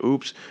basket,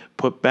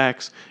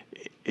 putbacks.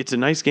 It's a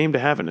nice game to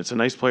have, and it's a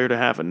nice player to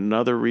have.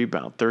 Another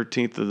rebound,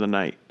 13th of the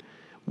night.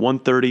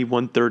 130,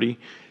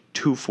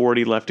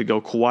 2:40 left to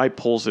go. Kawhi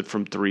pulls it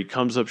from 3,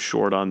 comes up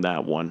short on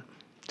that one.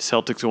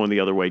 Celtics going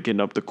the other way, getting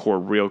up the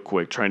court real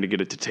quick, trying to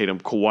get it to Tatum.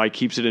 Kawhi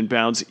keeps it in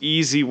bounds.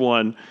 Easy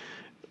one.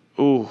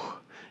 Ooh,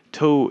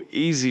 too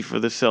easy for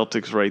the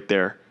Celtics right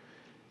there.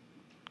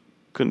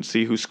 Couldn't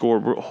see who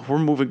scored. We're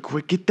moving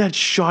quick. Get that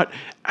shot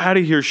out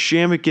of here.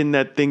 Shamet getting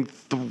that thing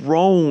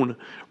thrown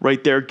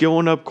right there.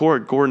 Going up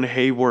court. Gordon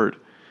Hayward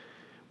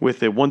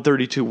with it.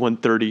 132,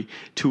 130,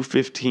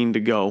 2:15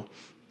 to go.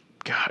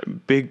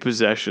 God, big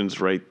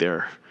possessions right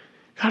there.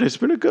 God, it's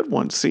been a good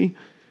one. See?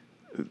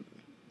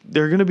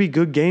 They're going to be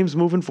good games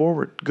moving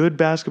forward. Good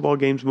basketball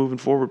games moving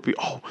forward.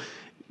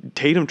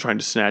 Tatum trying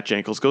to snatch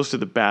ankles. Goes to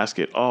the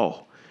basket.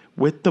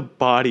 With the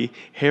body.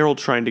 Harrell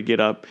trying to get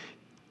up.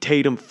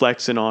 Tatum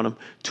flexing on him.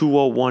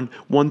 2:01,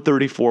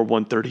 134,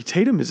 130.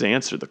 Tatum has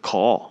answered the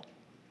call.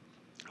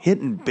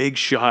 Hitting big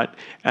shot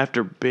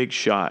after big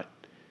shot.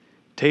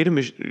 Tatum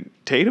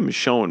is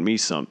showing me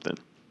something.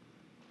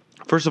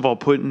 First of all,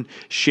 putting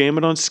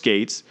Shamet on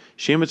skates.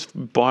 Shamet's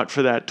bought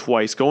for that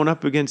twice. Going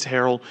up against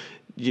Harrell.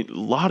 A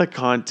lot of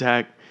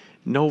contact.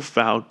 No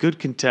foul. Good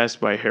contest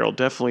by Harrell.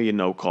 Definitely a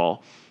no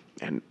call.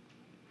 And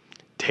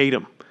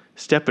Tatum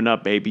stepping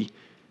up, baby.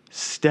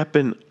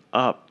 Stepping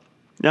up.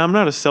 Now, I'm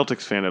not a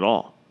Celtics fan at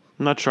all.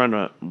 I'm not trying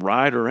to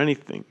ride or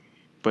anything.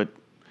 But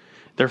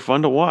they're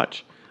fun to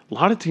watch. A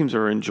lot of teams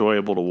are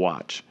enjoyable to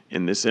watch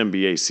in this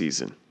NBA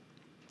season.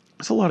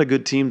 There's a lot of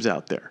good teams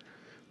out there.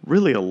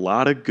 Really a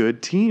lot of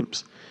good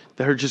teams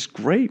that are just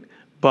great.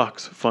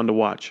 Bucks, fun to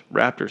watch.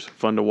 Raptors,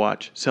 fun to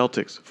watch.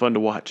 Celtics, fun to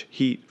watch.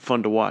 Heat,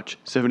 fun to watch.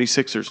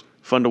 76ers,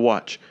 fun to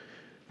watch.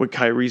 when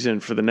Kyrie's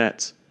in for the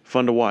Nets.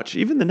 Fun to watch.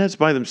 Even the Nets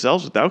by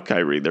themselves without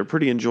Kyrie, they're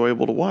pretty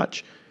enjoyable to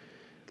watch.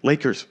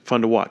 Lakers,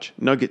 fun to watch.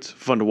 Nuggets,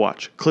 fun to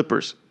watch.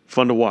 Clippers,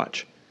 fun to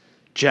watch.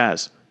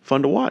 Jazz,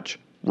 fun to watch.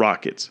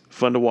 Rockets,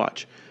 fun to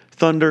watch.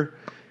 Thunder,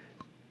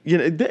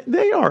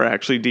 they are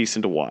actually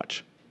decent to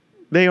watch.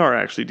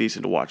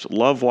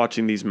 Love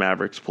watching these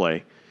Mavericks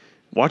play.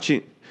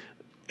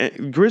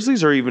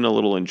 Grizzlies are even a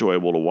little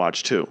enjoyable to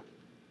watch too,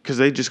 because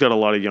they just got a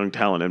lot of young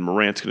talent, and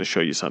Morant's going to show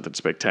you something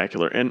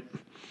spectacular. And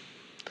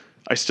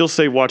I still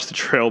say watch the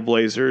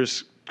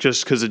Trailblazers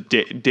just because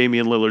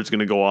Damian Lillard's going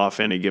to go off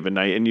any given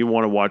night, and if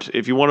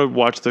you want to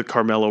watch the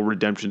Carmelo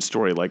redemption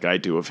story like I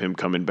do of him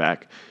coming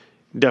back,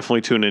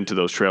 definitely tune into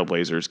those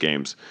Trailblazers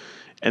games,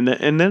 and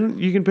then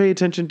you can pay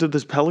attention to the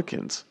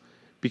Pelicans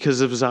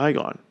because of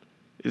Zion.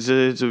 It's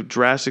a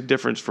drastic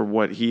difference for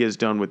what he has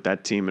done with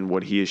that team and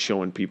what he is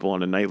showing people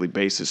on a nightly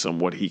basis on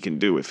what he can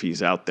do if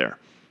he's out there.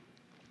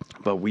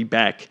 But we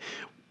back.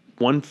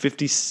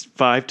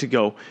 1:55 to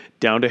go,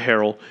 down to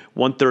Harrell,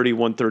 130,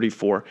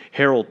 134.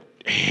 Harrell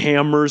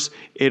hammers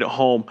it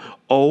home.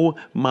 Oh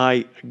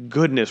my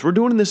goodness. We're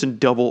doing this in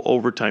double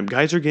overtime.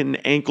 Guys are getting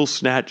ankle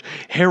snatched.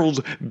 Harrell's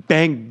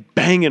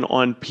banging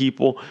on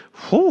people.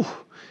 Whew,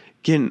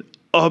 getting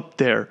up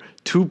there.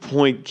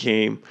 2-point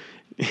game.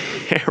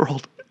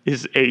 Harrell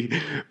is a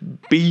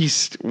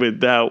beast with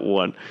that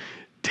one.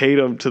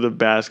 Tatum to the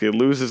basket,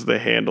 loses the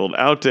handle,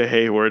 out to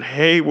Hayward.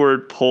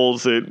 Hayward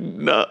pulls it,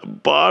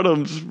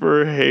 bottoms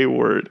for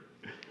Hayward.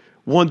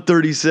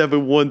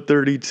 137,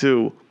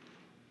 132.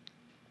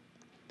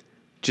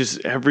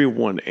 Just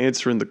everyone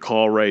answering the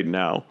call right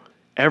now.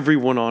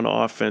 Everyone on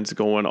offense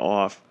going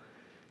off.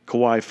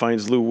 Kawhi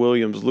finds Lou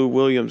Williams. Lou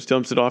Williams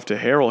dumps it off to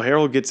Harrell.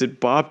 Harrell gets it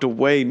bopped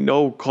away.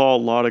 No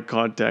call, lot of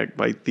contact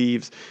by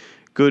Thieves.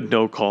 Good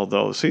no call,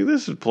 though. See,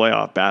 this is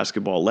playoff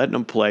basketball. Letting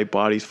them play,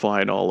 bodies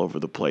flying all over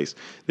the place.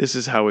 This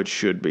is how it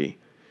should be.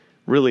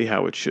 Really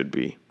how it should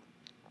be.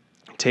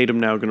 Tatum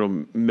now going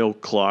to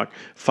milk clock.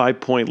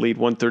 5-point lead,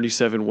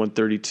 137,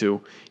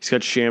 132. He's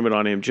got Shamet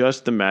on him.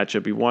 Just the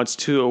matchup. He wants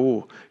to.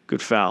 Oh,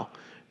 good foul.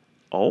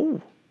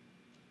 Oh.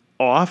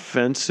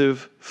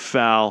 Offensive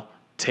foul,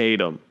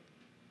 Tatum.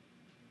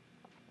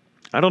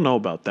 I don't know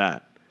about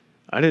that.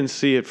 I didn't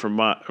see it from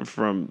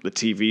the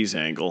TV's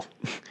angle.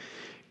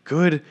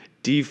 Good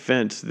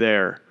defense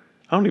there.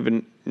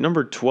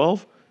 Number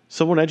 12?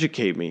 Someone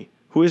educate me.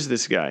 Who is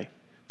this guy?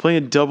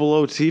 Playing double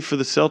OT for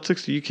the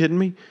Celtics? Are you kidding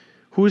me?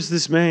 Who is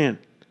this man?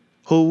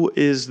 Who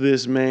is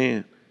this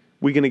man?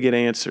 We're going to get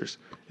answers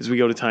as we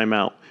go to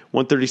timeout.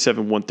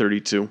 137,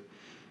 132.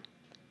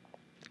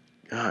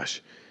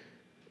 Gosh.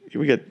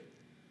 It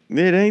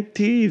ain't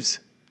Thieves.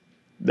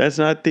 That's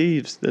not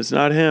Thieves. That's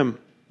not him.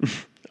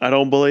 I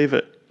don't believe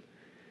it.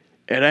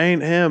 It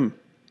ain't him.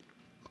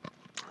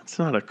 That's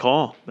not a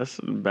call. That's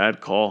a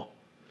bad call.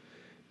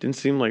 Didn't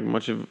seem like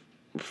much of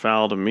a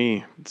foul to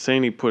me.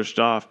 Saying he pushed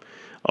off.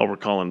 Oh, we're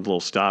calling a little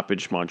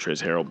stoppage.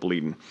 Montrezl Harrell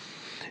bleeding.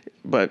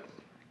 But,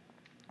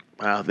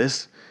 wow,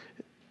 this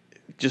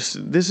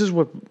is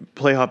what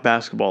playoff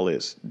basketball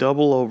is.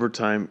 Double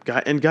overtime.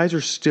 And guys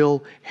are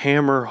still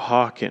hammer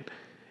hawking.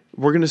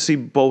 We're going to see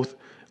both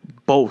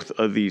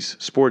of these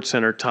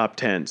SportsCenter top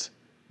 10s.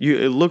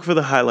 You look for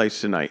the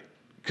highlights tonight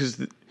because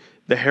the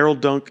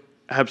Harrell dunk,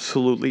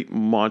 absolutely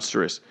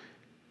monstrous.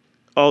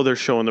 Oh, they're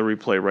showing the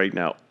replay right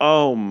now.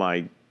 Oh,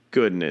 my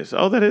goodness.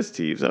 Oh, that is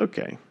Thieves.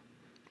 Okay.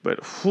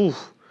 But, whew,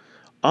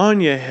 on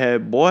your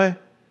head, boy.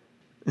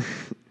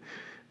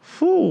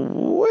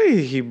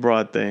 Way he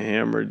brought the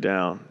hammer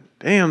down.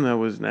 Damn, that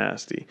was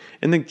nasty.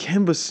 And then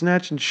Kemba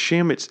snatching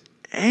Shamet's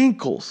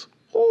ankles.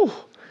 Ooh.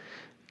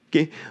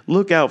 Okay.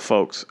 Look out,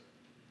 folks.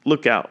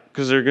 Look out,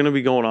 because they're going to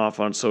be going off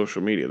on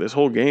social media. This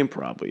whole game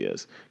probably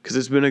is, because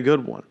it's been a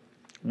good one.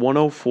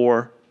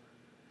 104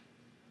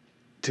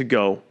 to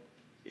go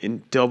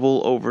in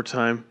double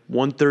overtime.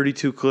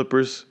 132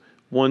 Clippers,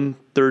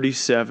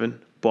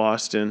 137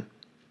 Boston.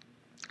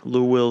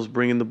 Lou Will's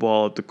bringing the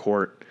ball up the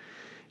court.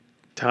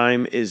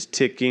 Time is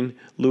ticking.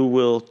 Lou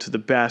Will to the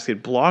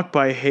basket. Blocked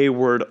by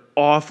Hayward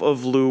off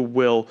of Lou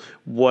Will.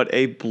 What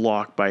a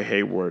block by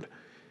Hayward.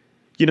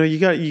 You know, you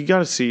got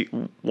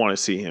to want to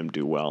see him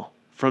do well.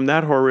 From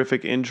that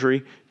horrific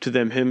injury to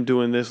him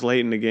doing this late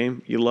in the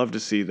game, you love to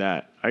see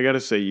that. I got to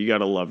say, you got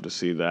to love to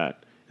see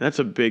that. And that's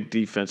a big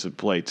defensive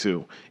play,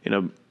 too,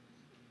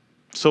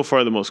 so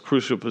far the most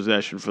crucial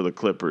possession for the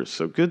Clippers.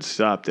 So good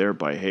stop there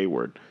by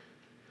Hayward.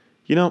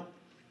 You know,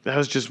 that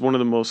was just one of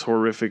the most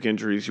horrific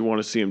injuries. You want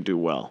to see him do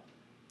well.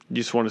 You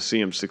just want to see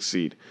him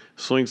succeed.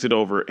 Swings it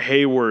over.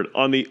 Hayward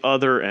on the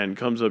other end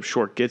comes up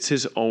short, gets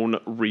his own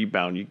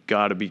rebound. You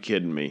got to be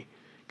kidding me.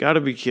 Got to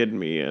be kidding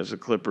me as a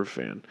Clipper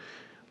fan.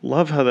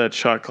 Love how that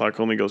shot clock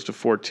only goes to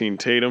 14.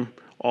 Tatum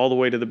all the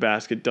way to the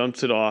basket,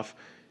 dumps it off.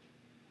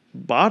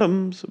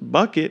 Bottoms,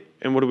 bucket,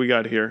 and what do we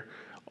got here?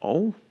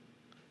 Oh,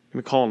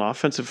 going to call an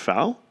offensive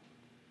foul?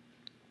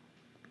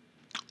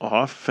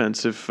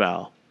 Offensive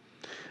foul.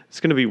 It's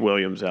going to be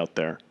Williams out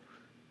there.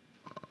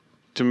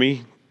 To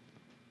me,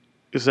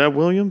 is that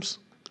Williams?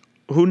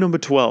 Who number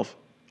 12?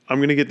 I'm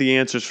going to get the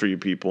answers for you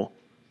people.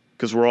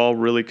 because we're all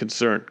really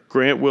concerned.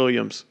 Grant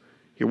Williams,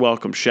 you're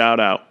welcome.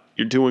 Shout out.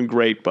 You're doing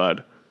great,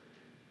 bud.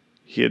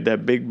 He had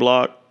that big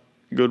block,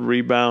 good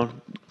rebound,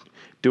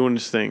 doing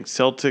his thing.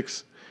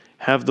 Celtics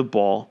have the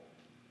ball.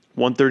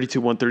 132,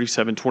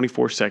 137,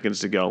 24 seconds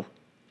to go.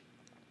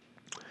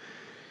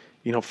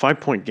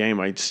 5-point game,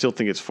 I still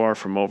think it's far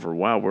from over.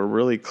 Wow, we're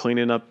really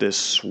cleaning up this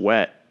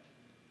sweat.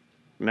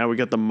 Now we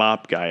got the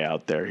mop guy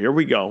out there. Here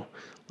we go.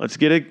 Let's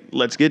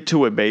get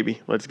to it,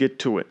 baby. Let's get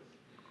to it.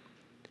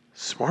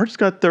 Smart's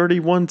got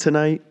 31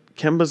 tonight.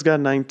 Kemba's got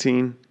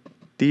 19.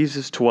 Thieves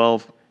is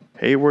 12.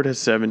 Hayward has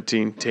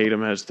 17.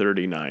 Tatum has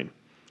 39.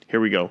 Here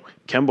we go.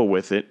 Kemba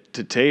with it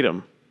to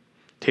Tatum.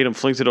 Tatum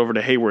flings it over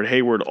to Hayward.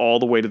 Hayward all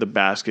the way to the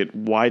basket.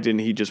 Why didn't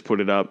he just put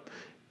it up?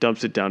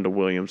 Dumps it down to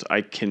Williams.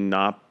 I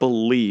cannot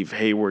believe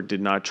Hayward did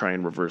not try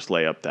and reverse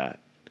layup that.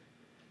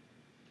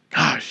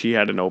 Gosh, he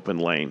had an open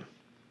lane.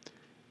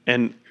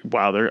 And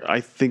wow,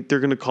 I think they're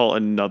going to call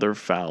another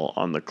foul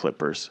on the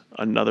Clippers.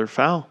 Another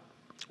foul.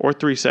 Or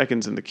 3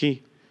 seconds in the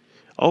key.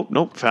 Oh,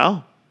 nope,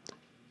 foul.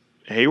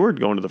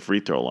 Hayward going to the free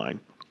throw line.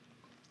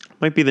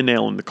 Might be the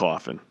nail in the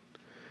coffin.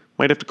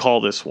 Might have to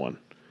call this one.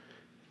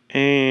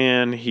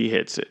 And he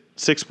hits it.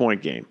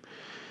 6-point game.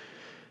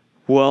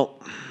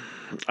 Well,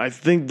 I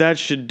think that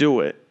should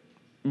do it.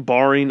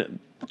 Barring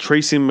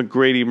Tracy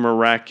McGrady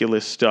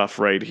miraculous stuff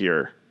right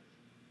here,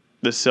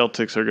 the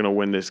Celtics are going to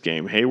win this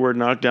game. Hayward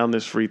knocked down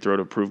this free throw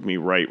to prove me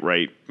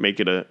right.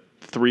 Make it a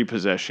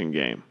 3-possession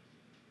game.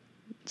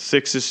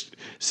 6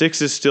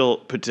 is still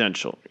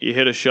potential. You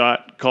hit a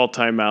shot, call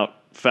timeout,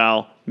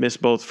 foul, miss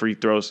both free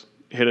throws,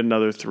 hit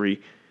another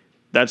 3.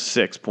 That's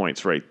 6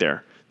 points right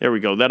there. There we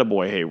go. That a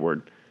boy,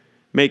 Hayward.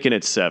 Making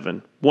it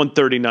 7.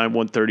 139,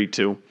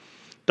 132.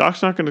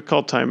 Doc's not going to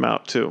call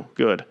timeout, too.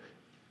 Good.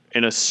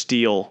 And a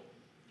steal.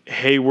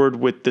 Hayward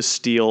with the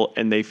steal,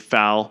 and they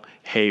foul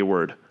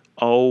Hayward.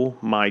 Oh,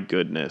 my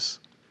goodness.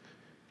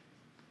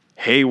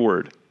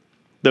 Hayward,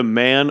 the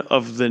man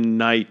of the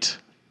night.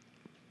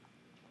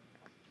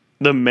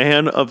 The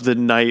man of the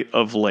night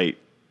of late.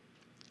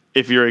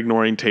 If you're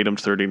ignoring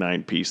Tatum's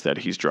 39 piece that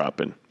he's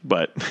dropping.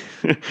 But,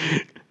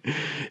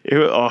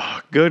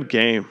 good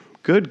game.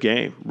 Good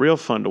game. Real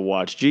fun to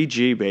watch.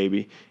 GG,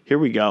 baby. Here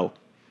we go.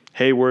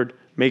 Hayward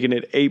making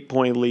it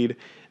 8-point lead.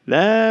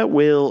 That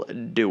will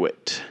do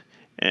it.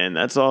 And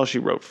that's all she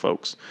wrote,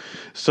 folks.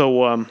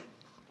 So,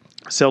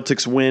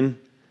 Celtics win.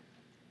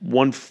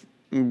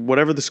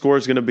 Whatever the score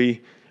is going to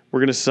be, we're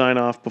going to sign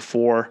off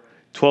before.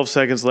 12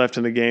 seconds left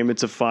in the game.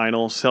 It's a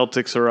final.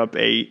 Celtics are up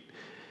 8.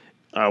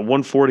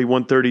 140,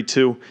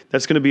 132.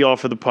 That's going to be all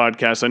for the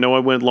podcast. I know I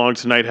went long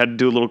tonight, had to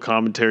do a little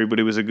commentary, but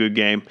it was a good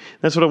game.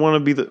 That's what I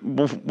want to be.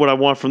 What I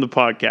want from the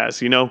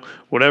podcast.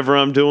 Whatever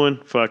I'm doing,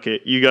 fuck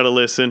it. You got to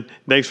listen.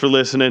 Thanks for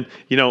listening.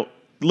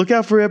 Look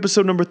out for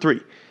episode number 3.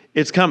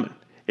 It's coming.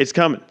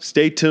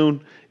 Stay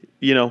tuned.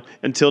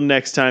 Until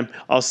next time,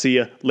 I'll see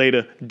you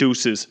later.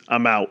 Deuces.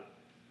 I'm out.